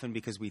think it's often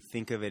because we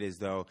think of it as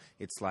though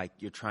it's like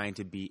you're trying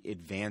to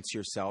advance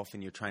yourself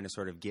and you're trying to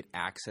sort of get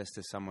access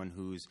to someone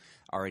who's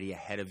already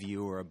ahead of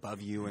you or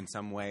above you in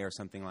some way or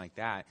something like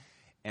that.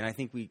 And I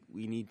think we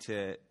need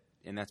to,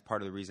 and that's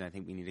part of the reason I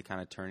think we need to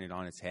kind of turn it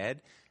on its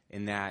head,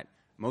 in that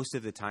most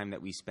of the time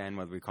that we spend,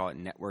 whether we call it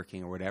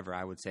networking or whatever,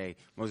 I would say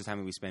most of the time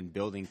that we spend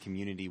building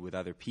community with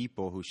other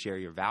people who share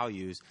your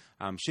values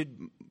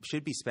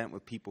should be spent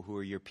with people who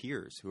are your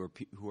peers,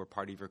 who are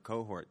part of your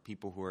cohort,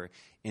 people who are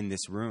in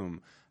this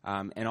room,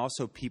 and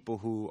also people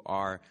who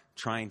are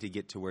trying to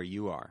get to where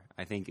you are.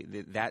 I think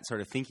that sort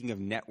of thinking of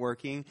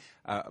networking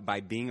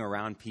by being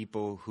around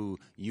people who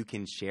you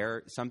can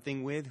share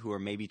something with, who are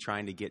maybe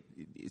trying to get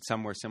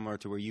somewhere similar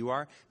to where you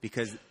are,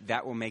 because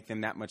that will make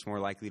them that much more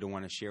likely to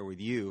want to share with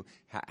you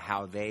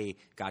how they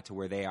got to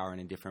where they are in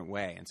a different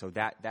way. And so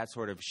that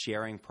sort of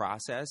sharing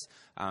process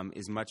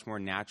is much more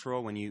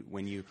natural when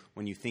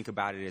you think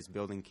about it as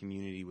building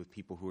community with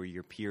people who are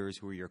your peers,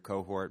 who are your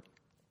cohort,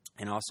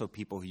 and also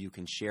people who you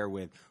can share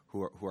with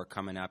who are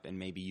coming up, and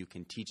maybe you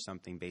can teach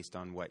something based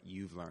on what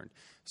you've learned.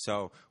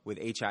 So with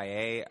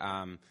HIA,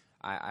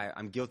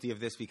 I'm guilty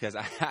of this because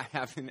I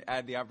haven't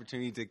had the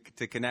opportunity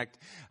to connect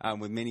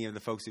with many of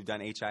the folks who've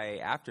done HIA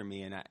after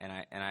me,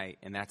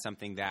 and that's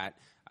something that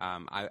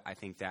I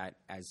think that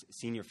as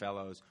senior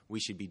fellows we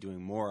should be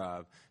doing more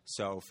of.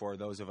 So for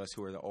those of us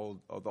who are the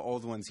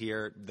old ones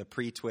here, the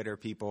pre-Twitter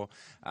people,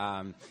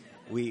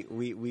 we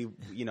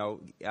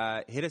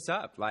hit us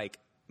up. Like,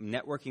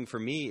 networking for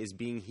me is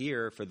being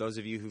here for those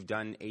of you who've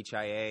done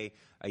HIA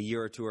a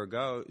year or two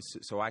ago,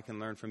 so I can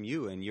learn from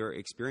you and your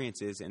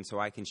experiences, and so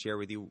I can share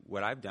with you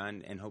what I've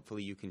done, and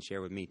hopefully you can share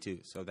with me too.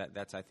 So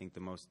that's I think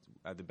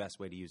the best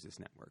way to use this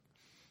network.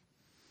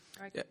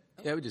 Yeah,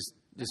 I would just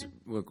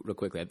real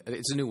quickly.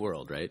 It's a new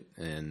world, right?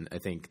 And I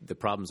think the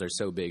problems are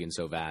so big and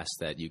so vast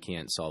that you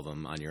can't solve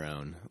them on your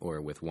own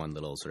or with one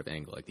little sort of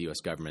angle. Like the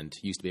U.S. government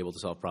used to be able to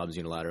solve problems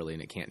unilaterally,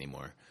 and it can't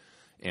anymore.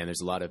 And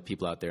there's a lot of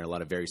people out there, a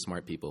lot of very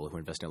smart people who are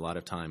investing a lot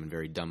of time in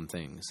very dumb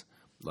things,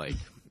 like,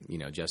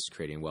 just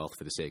creating wealth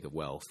for the sake of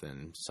wealth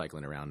and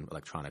cycling around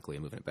electronically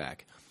and moving it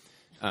back.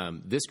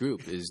 This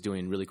group is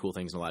doing really cool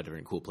things in a lot of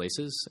different cool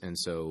places, and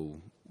so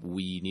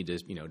we need to,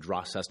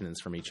 draw sustenance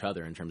from each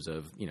other in terms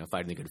of,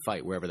 fighting the good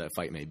fight, wherever that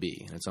fight may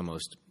be. And it's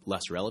almost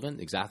less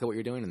relevant exactly what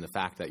you're doing, and the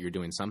fact that you're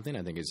doing something,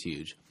 I think, is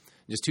huge.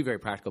 Just two very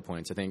practical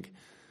points. I think,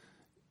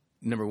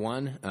 number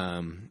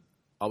one,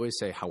 always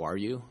say, how are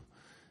you?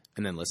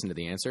 And then listen to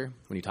the answer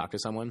when you talk to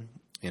someone.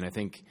 And I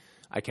think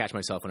I catch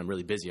myself when I'm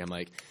really busy. I'm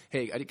like,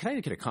 hey, can I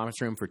get a conference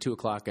room for 2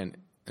 o'clock? And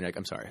like,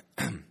 I'm sorry.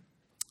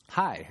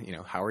 Hi,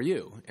 how are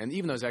you? And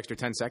even those extra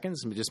 10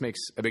 seconds, it just makes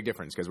a big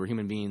difference because we're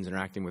human beings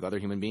interacting with other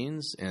human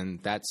beings,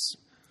 and that's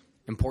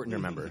important to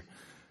remember.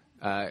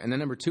 And then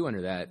number two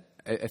under that,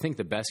 I think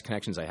the best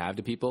connections I have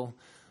to people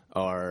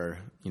are,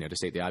 to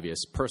state the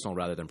obvious, personal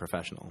rather than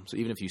professional. So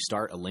even if you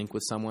start a link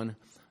with someone,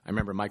 I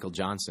remember Michael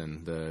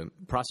Johnson, the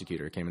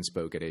prosecutor, came and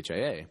spoke at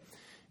HIA,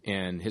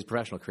 and his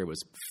professional career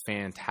was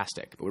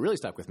fantastic. But what really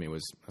stuck with me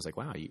was, I was like,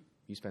 wow, you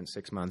spent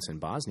 6 months in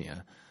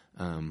Bosnia.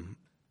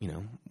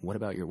 What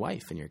about your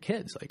wife and your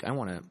kids? Like, I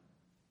want to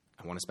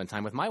spend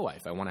time with my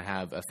wife. I want to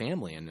have a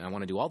family, and I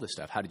want to do all this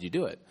stuff. How did you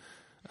do it?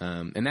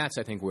 And that's,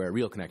 I think, where a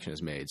real connection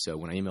is made. So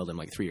when I emailed him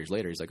like 3 years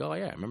later, he's like, oh,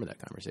 yeah, I remember that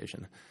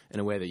conversation, in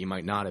a way that you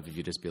might not have if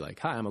you just be like,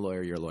 hi, I'm a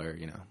lawyer, you're a lawyer,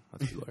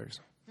 let's be lawyers.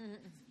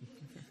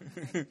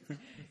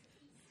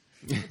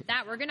 With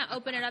that, we're going to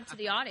open it up to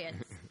the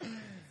audience.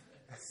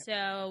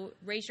 So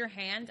raise your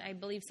hand. I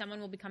believe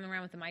someone will be coming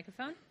around with a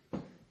microphone.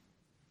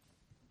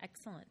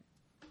 Excellent.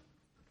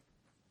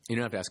 You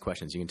don't have to ask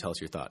questions. You can tell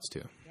us your thoughts,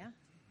 too. Yeah.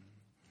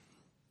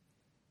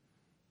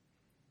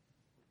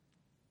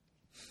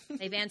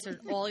 They've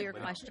answered all your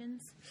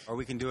questions. Or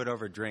we can do it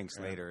over drinks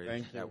later.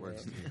 If that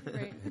works.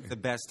 Great. It's the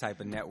best type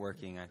of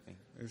networking, I think.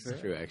 It's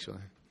true, actually.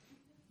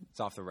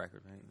 It's off the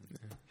record, right?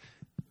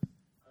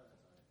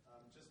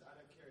 Just out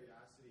of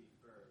curiosity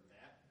for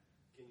Matt,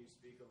 can you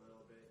speak a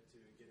little bit to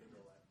getting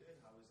elected?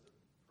 How was the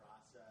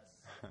process?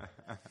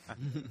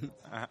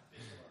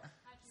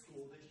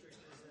 School district is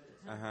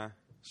it?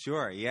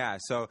 Sure. Yeah.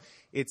 So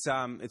it's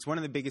one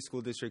of the biggest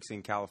school districts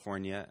in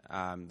California.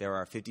 There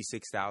are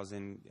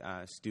 56,000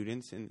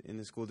 students in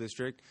the school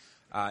district.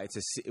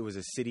 It was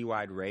a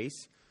citywide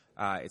race.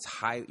 It's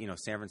high.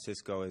 San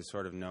Francisco is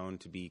sort of known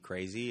to be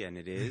crazy, and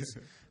it is.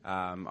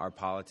 Our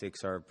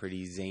politics are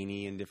pretty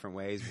zany in different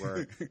ways.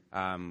 We're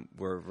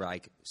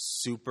like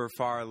super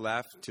far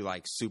left to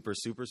like super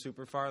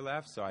far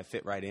left. So I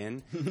fit right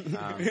in.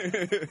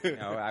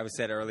 I was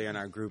said earlier in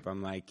our group, they're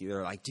like,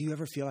 do you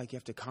ever feel like you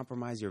have to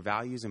compromise your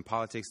values in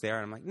politics there?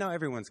 And I'm like, no,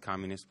 everyone's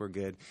communist. We're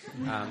good.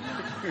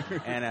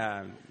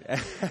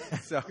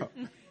 So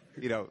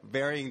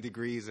varying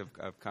degrees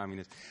of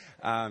communism.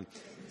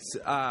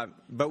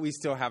 But we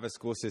still have a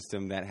school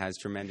system that has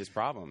tremendous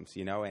problems,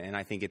 and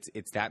I think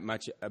it's that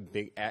much a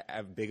big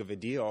of a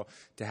deal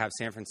to have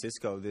San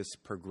Francisco, this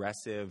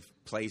progressive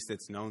place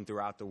that's known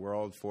throughout the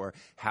world for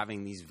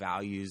having these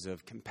values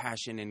of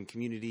compassion and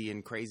community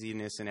and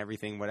craziness and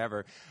everything,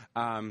 whatever,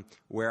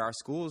 where our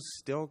schools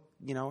still,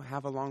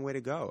 have a long way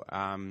to go.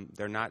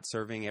 They're not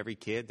serving every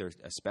kid. They're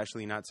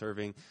especially not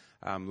serving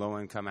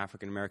low-income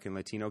African-American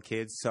Latino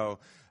kids. So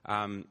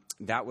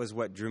that was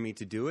what drew me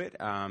to do it.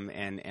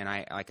 And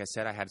I, like I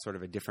said, I had sort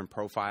of a different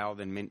profile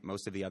than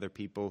most of the other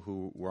people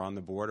who were on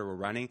the board or were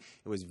running.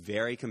 It was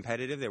very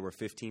competitive. There were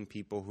 15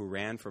 people who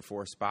ran for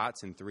 4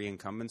 spots, and 3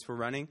 incumbents were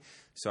running.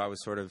 So I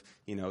was sort of,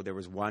 there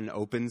was 1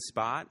 open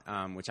spot,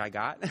 which I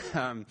got.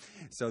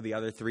 So the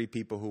other 3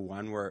 people who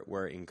won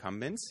were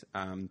incumbents.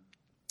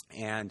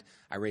 And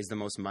I raised the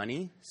most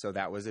money, so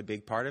that was a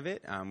big part of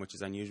it, which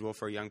is unusual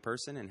for a young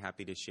person, and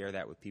happy to share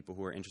that with people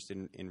who are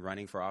interested in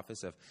running for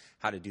office of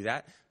how to do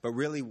that. But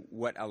really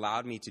what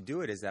allowed me to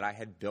do it is that I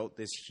had built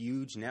this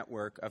huge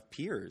network of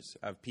peers,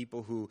 of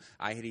people who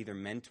I had either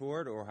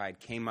mentored or I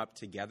came up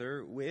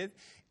together with,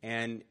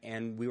 and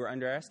we were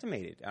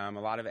underestimated. A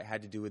lot of it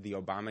had to do with the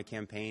Obama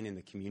campaign and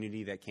the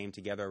community that came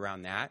together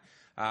around that.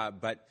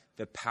 But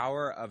the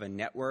power of a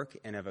network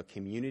and of a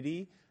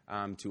community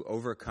to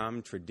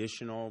overcome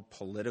traditional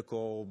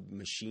political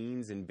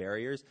machines and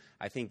barriers,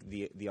 I think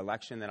the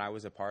election that I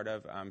was a part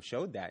of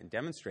showed that and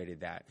demonstrated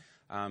that.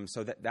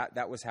 So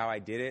that was how I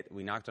did it.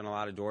 We knocked on a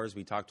lot of doors.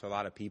 We talked to a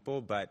lot of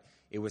people, but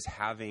it was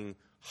having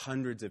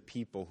hundreds of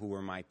people who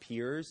were my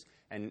peers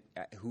and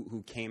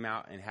who came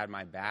out and had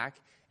my back,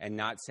 and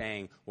not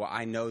saying, well,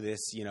 I know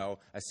this,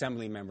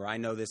 assembly member, I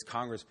know this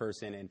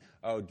congressperson,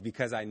 and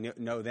because I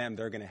know them,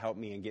 they're going to help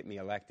me and get me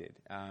elected.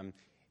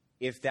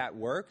 If that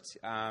worked,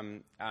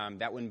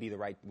 that wouldn't be the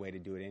right way to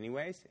do it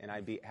anyways, and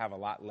I'd have a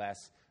lot less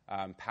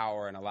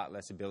power and a lot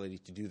less ability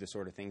to do the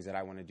sort of things that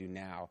I want to do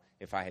now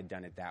if I had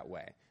done it that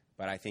way.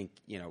 But I think,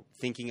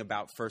 thinking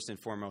about first and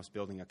foremost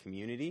building a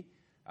community,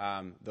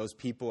 those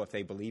people, if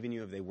they believe in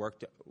you, if they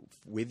worked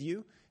with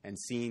you and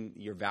seen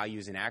your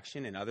values in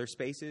action in other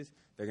spaces,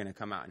 they're going to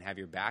come out and have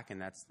your back,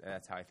 and that's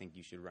how I think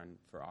you should run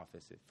for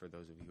office, for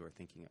those of you who are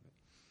thinking of it.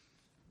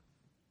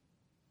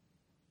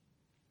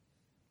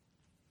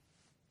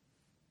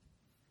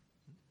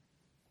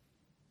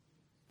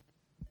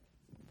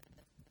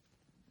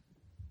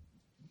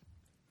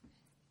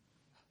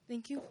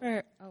 Thank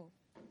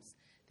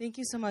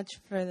you so much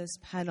for this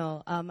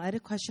panel. I had a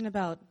question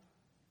about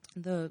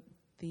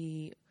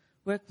the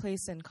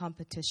workplace and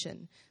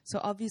competition.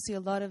 So obviously, a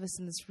lot of us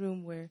in this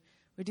room we're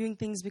doing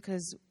things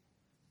because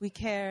we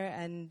care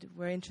and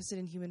we're interested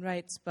in human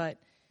rights. But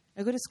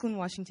I go to school in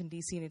Washington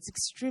D.C. and it's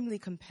extremely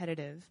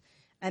competitive,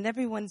 and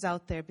everyone's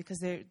out there because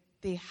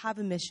they have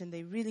a mission.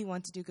 They really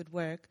want to do good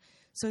work.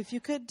 So if you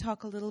could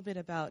talk a little bit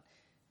about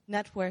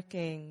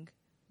networking,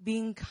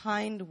 being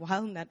kind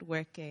while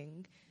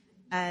networking,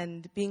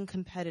 and being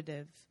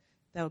competitive,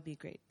 that would be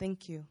great.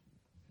 Thank you.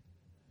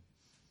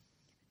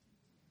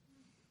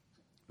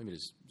 Let me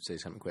just say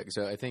something quick.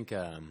 So I think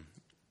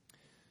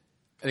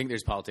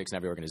there's politics in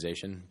every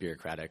organization,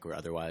 bureaucratic or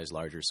otherwise,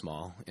 large or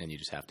small, and you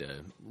just have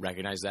to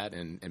recognize that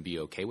and be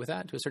okay with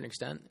that to a certain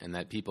extent, and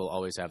that people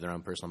always have their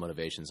own personal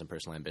motivations and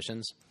personal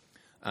ambitions.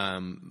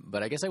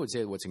 But I guess I would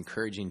say what's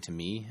encouraging to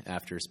me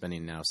after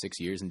spending now 6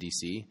 years in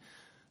D.C.,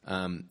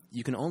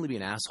 you can only be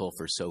an asshole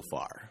for so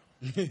far,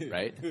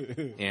 right?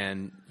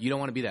 And you don't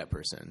want to be that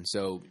person.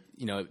 So,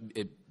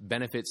 it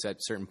benefits at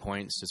certain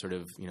points to sort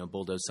of,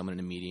 bulldoze someone in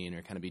a meeting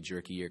or kind of be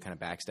jerky or kind of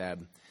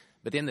backstab.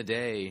 But at the end of the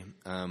day,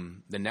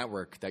 the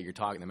network that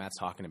Matt's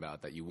talking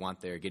about, that you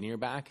want there getting your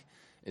back,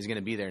 is going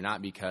to be there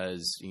not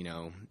because,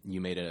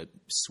 you made a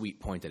sweet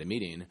point at a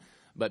meeting,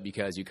 but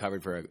because you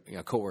covered for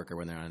a coworker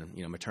when they're on,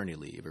 maternity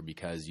leave, or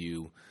because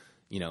you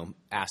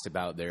asked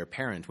about their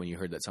parent when you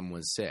heard that someone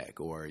was sick,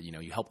 or,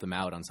 you helped them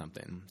out on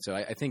something. So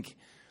I think,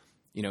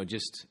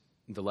 just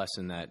the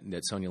lesson that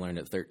Sonia learned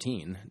at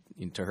 13,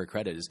 to her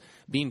credit, is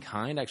being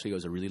kind actually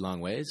goes a really long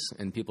ways,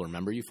 and people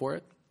remember you for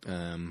it.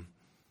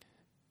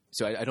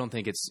 So I don't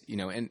think it's,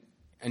 and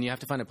you have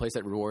to find a place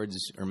that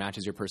rewards or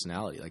matches your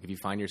personality. Like if you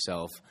find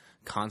yourself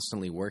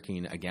constantly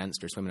working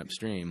against or swimming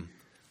upstream,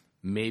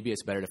 maybe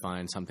it's better to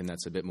find something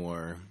that's a bit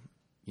more,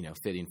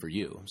 fitting for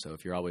you. So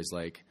if you're always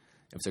if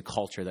it's a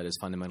culture that is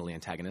fundamentally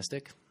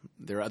antagonistic,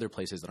 there are other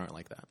places that aren't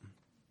like that.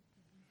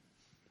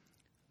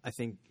 I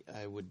think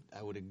I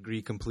would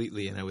agree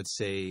completely, and I would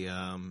say,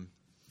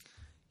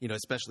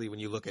 especially when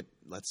you look at,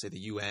 let's say, the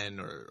UN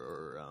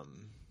or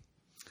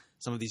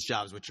some of these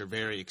jobs which are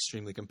very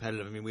extremely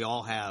competitive. I mean, we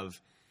all have,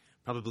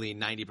 probably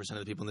 90% of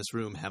the people in this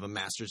room have a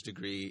master's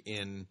degree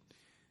in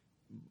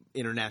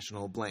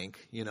international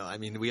blank. We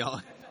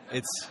all,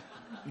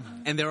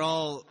 and they're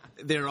all.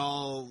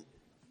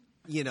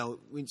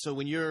 So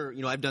when you're,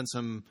 I've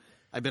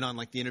been on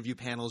the interview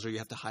panels, or you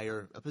have to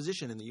hire a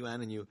position in the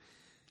UN, and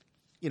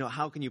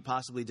how can you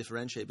possibly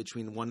differentiate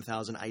between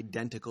 1,000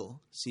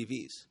 identical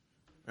CVs,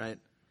 right?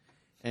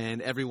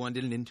 and everyone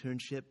did an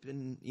internship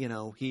and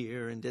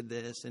here and did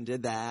this and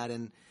did that,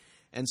 and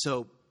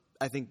so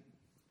I think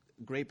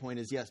a great point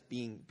is yes,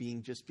 being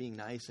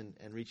nice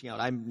and reaching out.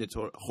 I'm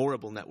a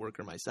horrible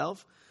networker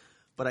myself,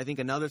 but I think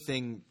another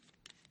thing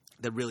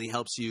that really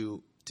helps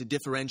you to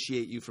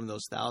differentiate you from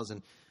those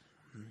 1,000,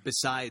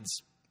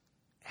 besides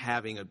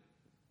having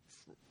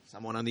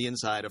someone on the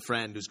inside, a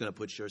friend who's going to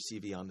put your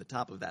CV on the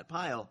top of that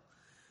pile,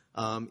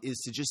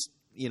 is to just,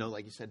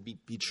 like you said,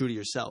 be true to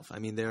yourself. I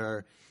mean,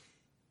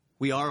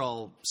 we are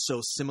all so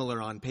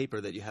similar on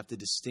paper that you have to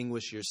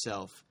distinguish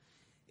yourself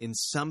in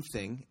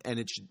something, and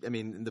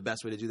the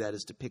best way to do that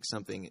is to pick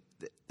something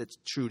that's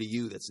true to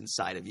you, that's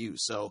inside of you.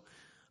 So,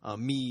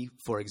 me,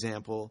 for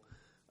example,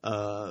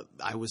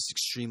 I was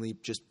extremely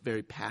just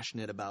very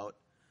passionate about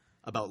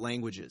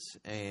languages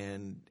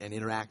and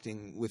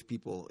interacting with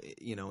people,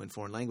 in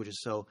foreign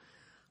languages. So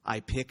I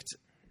picked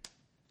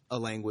a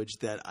language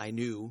that I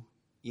knew,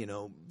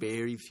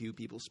 very few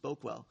people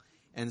spoke well.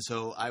 And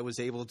so I was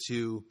able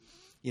to,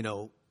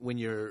 to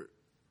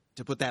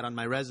put that on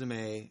my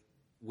resume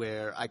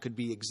where I could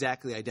be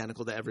exactly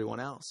identical to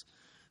everyone else,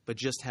 but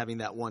just having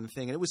that one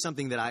thing. And it was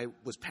something that I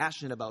was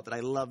passionate about, that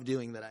I loved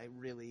doing, that I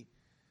really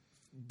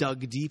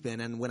dug deep in.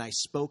 And when I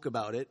spoke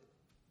about it,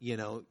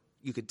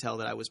 you could tell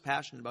that I was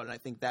passionate about it. And I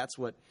think that's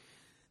what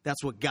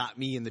got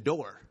me in the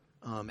door.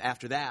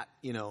 After that,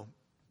 it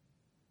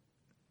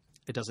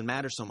doesn't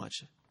matter so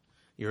much.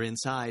 You're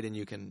inside, and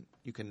you can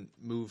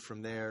move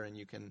from there, and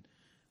you can.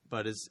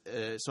 But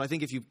so I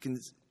think if you can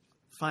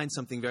find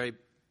something very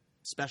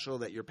special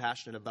that you're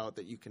passionate about,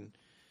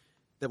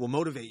 that will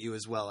motivate you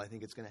as well, I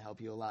think it's going to help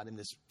you a lot in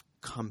this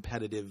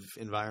competitive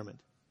environment.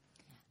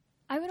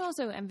 I would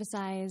also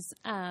emphasize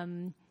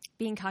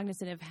being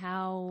cognizant of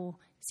how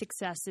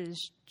success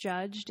is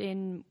judged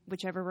in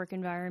whichever work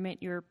environment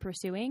you're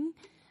pursuing.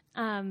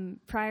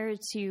 Prior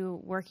to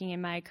working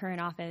in my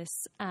current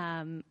office,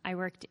 I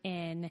worked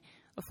in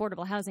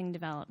affordable housing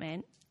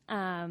development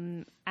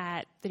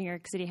at the New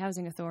York City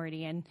Housing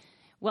Authority. And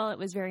while it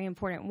was very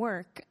important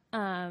work,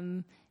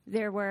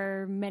 there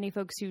were many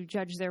folks who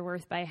judged their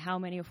worth by how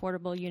many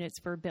affordable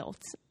units were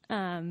built.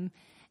 And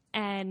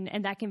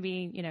that can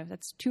be,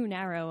 that's too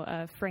narrow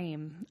a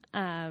frame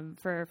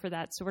for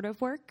that sort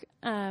of work.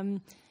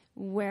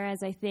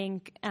 Whereas I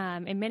think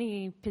in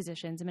many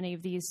positions, in many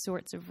of these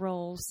sorts of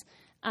roles,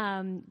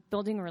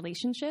 building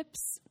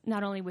relationships,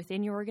 not only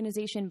within your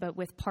organization, but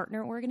with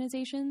partner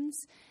organizations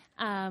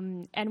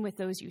and with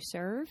those you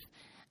serve,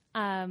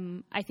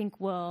 I think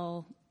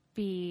will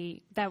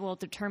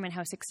determine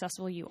how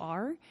successful you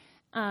are.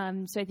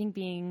 So I think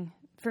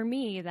for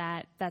me,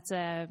 that's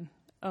a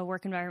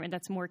work environment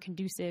that's more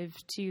conducive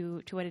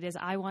to what it is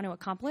I want to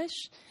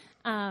accomplish.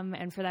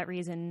 And for that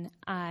reason,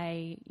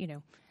 I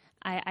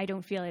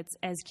don't feel it's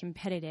as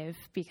competitive,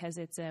 because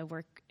it's a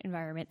work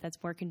environment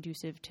that's more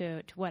conducive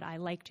to what I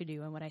like to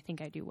do and what I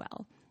think I do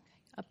well.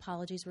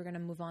 Apologies, we're going to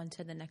move on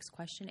to the next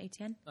question.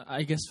 Etienne?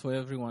 I guess for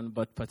everyone,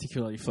 but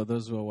particularly for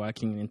those who are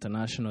working in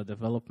international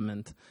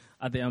development,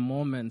 are there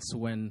moments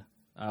when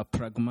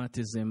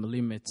pragmatism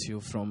limits you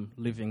from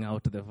living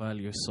out the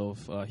values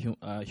of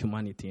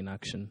humanity in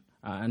action?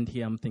 And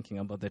here I'm thinking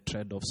about the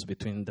trade-offs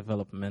between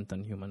development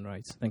and human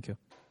rights. Thank you.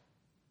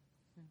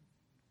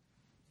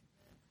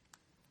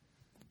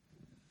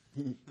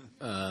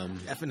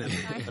 Definitely.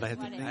 But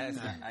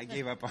I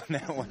gave up on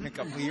that one a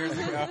couple of years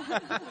ago.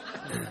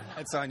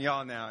 It's on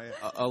y'all now.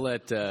 Yeah. I'll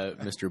let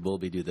Mr.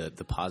 Bulby do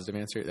the positive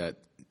answer. That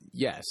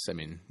yes,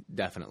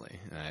 definitely.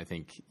 I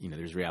think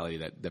there's reality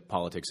that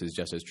politics is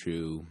just as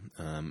true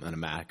on a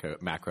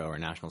macro or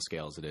national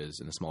scale as it is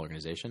in a small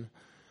organization.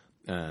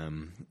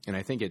 And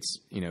I think it's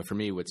for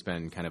me, what's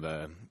been kind of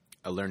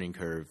a learning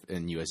curve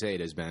in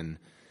USAID has been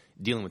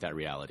dealing with that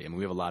reality.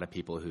 We have a lot of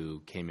people who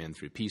came in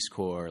through Peace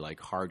Corps, like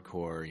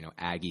hardcore,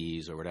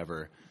 Aggies or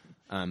whatever.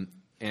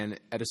 And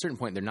at a certain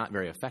point, they're not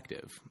very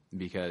effective,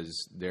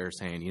 because they're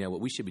saying, what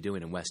we should be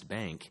doing in West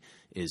Bank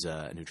is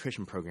a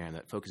nutrition program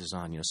that focuses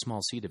on,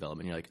 small C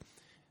development. And you're like,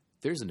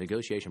 there's a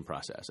negotiation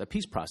process, a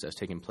peace process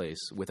taking place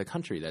with a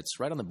country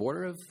that's right on the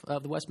border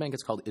of the West Bank.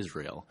 It's called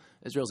Israel.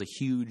 Israel's a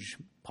huge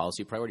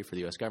policy priority for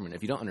the U.S. government.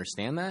 If you don't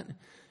understand that,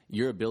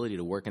 your ability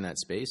to work in that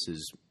space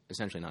is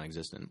essentially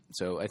non-existent.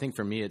 So I think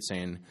for me, it's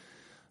saying,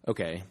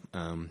 okay,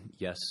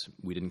 yes,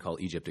 we didn't call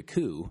Egypt a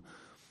coup.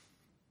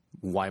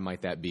 Why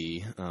might that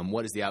be?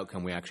 What is the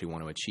outcome we actually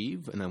want to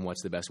achieve? And then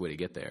what's the best way to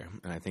get there?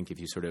 And I think if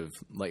you sort of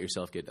let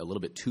yourself get a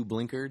little bit too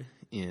blinkered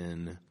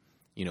in,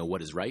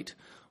 what is right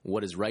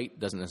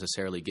doesn't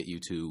necessarily get you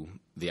to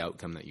the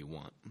outcome that you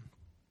want.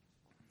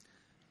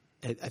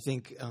 I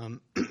think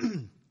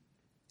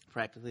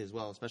practically as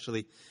well,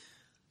 especially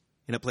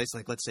in a place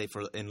like, let's say,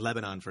 in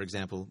Lebanon, for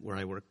example, where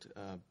I worked,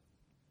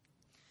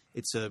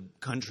 it's a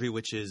country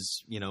which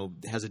is,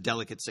 has a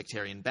delicate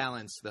sectarian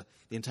balance. The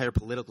entire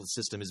political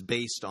system is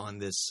based on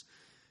this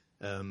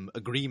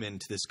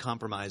agreement, this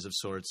compromise of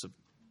sorts, of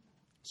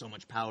so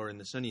much power in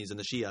the Sunnis and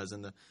the Shias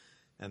and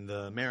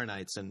the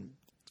Maronites, and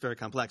it's very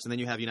complex. And then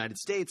you have the United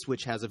States,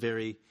 which has a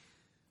very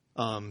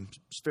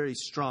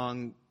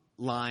strong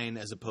line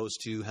as opposed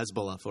to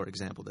Hezbollah, for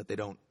example, that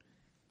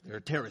they're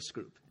a terrorist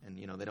group and,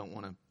 they don't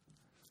want to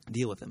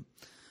deal with them.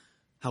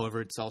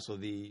 However, it's also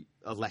the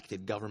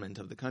elected government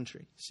of the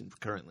country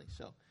currently.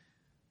 So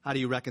how do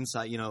you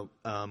reconcile,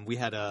 we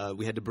had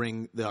to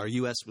bring, our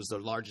U.S. was the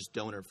largest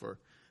donor for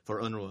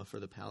UNRWA, for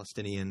the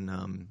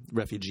Palestinian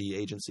refugee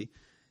agency.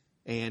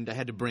 And I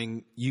had to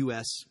bring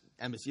U.S.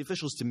 embassy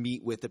officials to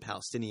meet with the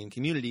Palestinian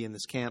community in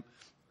this camp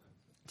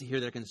to hear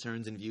their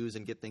concerns and views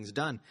and get things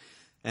done.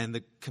 And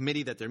the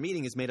committee that they're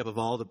meeting is made up of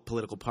all the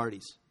political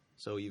parties.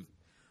 So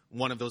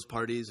one of those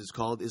parties is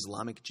called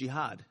Islamic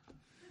Jihad.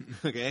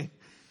 Okay?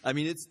 I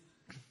mean, it's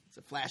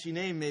a flashy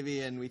name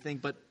maybe, and we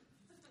think, but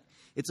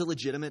it's a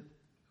legitimate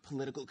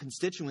political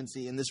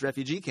constituency in this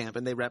refugee camp,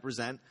 and they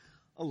represent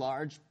a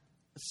large,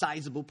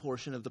 sizable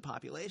portion of the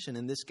population.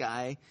 And this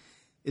guy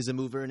is a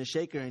mover and a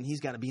shaker, and he's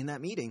got to be in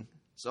that meeting.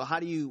 So how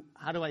do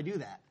I do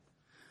that?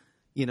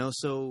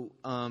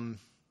 I'm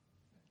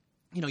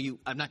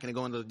not going to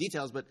go into the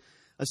details, but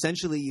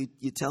essentially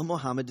you tell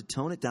Mohammed to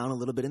tone it down a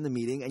little bit in the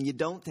meeting, and you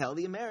don't tell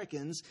the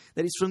Americans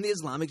that he's from the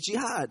Islamic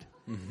Jihad.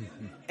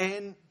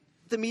 And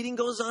the meeting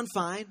goes on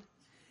fine,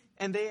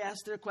 and they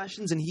ask their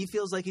questions, and he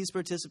feels like he's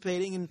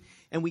participating,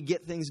 and we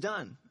get things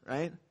done,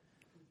 right?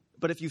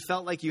 But if you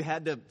felt like you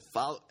had to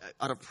follow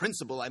out of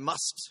principle, I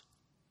must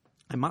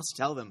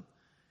tell them,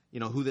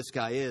 who this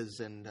guy is,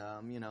 and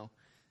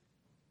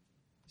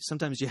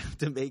sometimes you have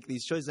to make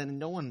these choices, and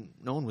no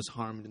one was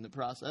harmed in the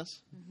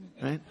process,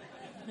 right?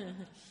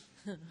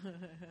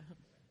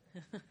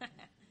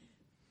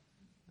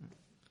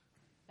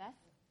 Beth?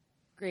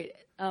 Great.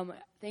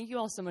 Thank you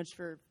all so much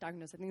for talking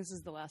to us. I think this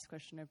is the last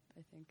question, I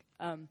think.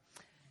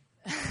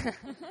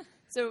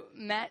 So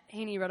Matt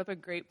Haney brought up a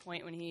great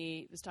point when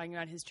he was talking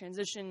about his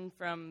transition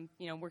from,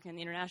 working in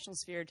the international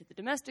sphere to the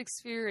domestic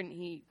sphere, and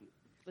he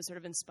was sort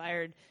of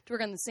inspired to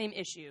work on the same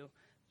issue,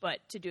 but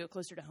to do it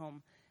closer to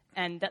home.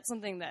 And that's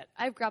something that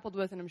I've grappled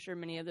with, and I'm sure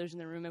many others in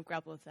the room have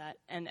grappled with that.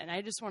 And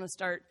I just want to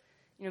start,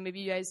 maybe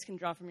you guys can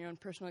draw from your own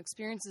personal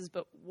experiences,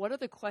 but what are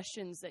the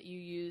questions that you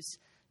use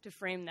to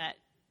frame that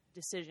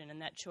decision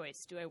and that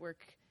choice? Do I work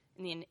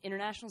in the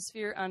international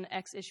sphere on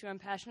X issue I'm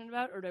passionate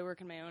about, or do I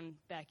work in my own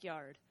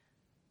backyard?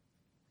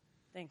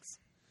 Thanks.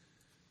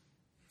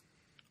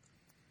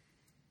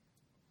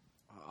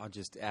 I'll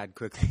just add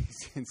quickly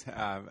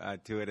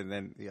to it, and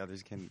then the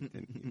others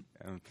can,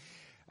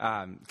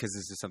 because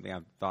this is something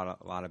I've thought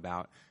a lot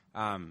about.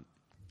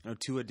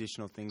 Two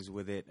additional things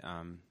with it.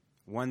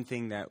 One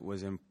thing that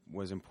was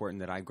important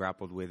that I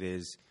grappled with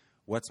is,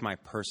 what's my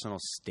personal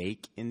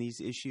stake in these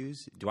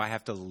issues? Do I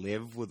have to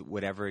live with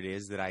whatever it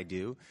is that I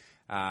do?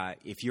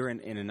 If you're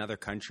in another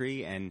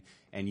country and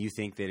you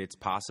think that it's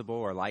possible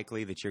or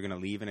likely that you're going to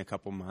leave in a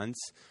couple months,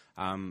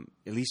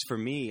 at least for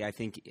me, I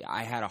think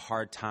I had a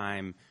hard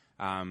time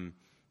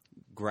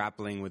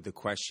grappling with the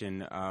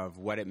question of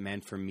what it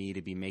meant for me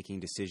to be making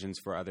decisions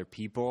for other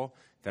people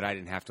that I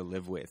didn't have to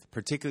live with,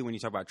 particularly when you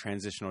talk about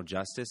transitional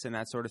justice and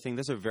that sort of thing.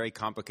 Those are very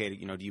complicated.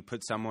 Do you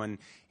put someone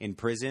in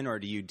prison, or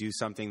do you do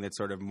something that's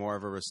sort of more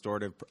of a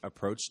restorative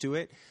approach to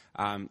it?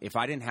 If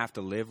I didn't have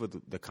to live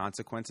with the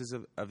consequences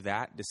of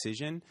that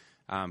decision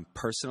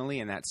personally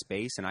in that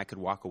space, and I could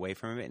walk away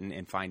from it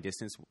and find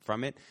distance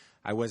from it,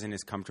 I wasn't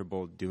as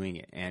comfortable doing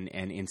it. And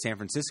in San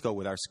Francisco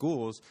with our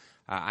schools,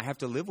 I have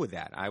to live with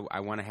that.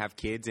 I want to have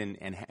kids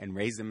and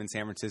raise them in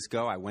San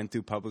Francisco. I went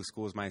through public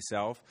schools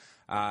myself.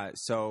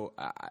 So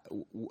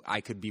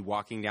I could be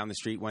walking down the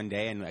street one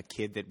day, and a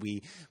kid that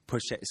we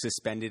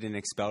suspended and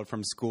expelled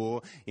from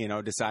school,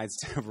 decides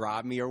to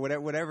rob me or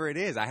whatever it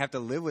is. I have to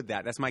live with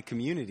that. That's my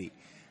community.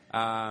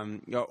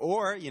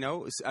 Or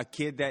a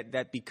kid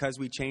that because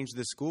we changed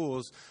the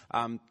schools,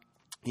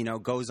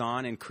 goes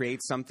on and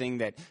creates something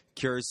that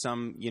cures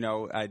some,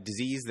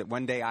 disease that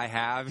one day I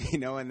have,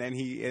 and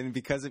then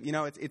because of,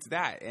 it's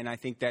that. And I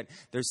think that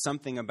there's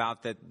something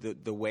about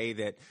the way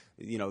that,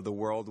 the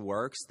world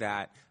works,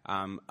 that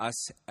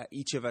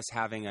each of us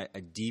having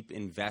a deep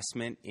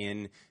investment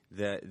in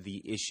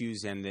the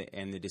issues and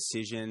the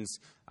decisions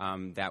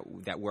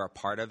that we're a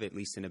part of, at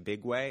least in a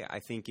big way, I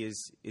think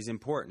is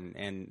important.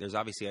 And there's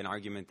obviously an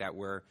argument that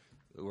we're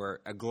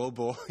a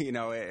global,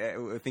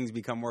 things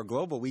become more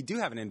global. We do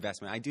have an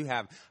investment. I do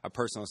have a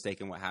personal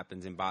stake in what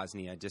happens in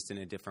Bosnia, just in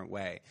a different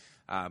way.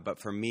 But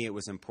for me, it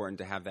was important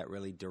to have that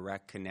really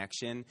direct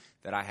connection,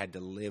 that I had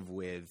to live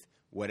with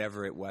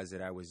whatever it was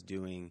that I was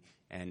doing.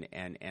 And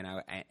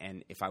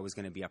if I was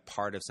going to be a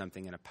part of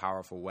something in a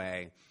powerful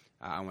way,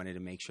 I wanted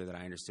to make sure that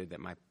I understood that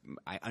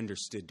I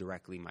understood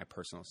directly my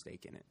personal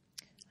stake in it.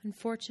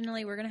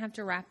 Unfortunately, we're going to have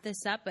to wrap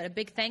this up, but a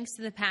big thanks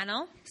to the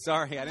panel.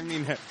 Sorry, I didn't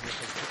mean to.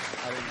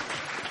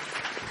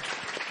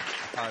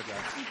 Apologize.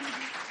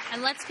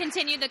 And let's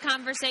continue the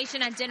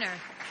conversation at dinner.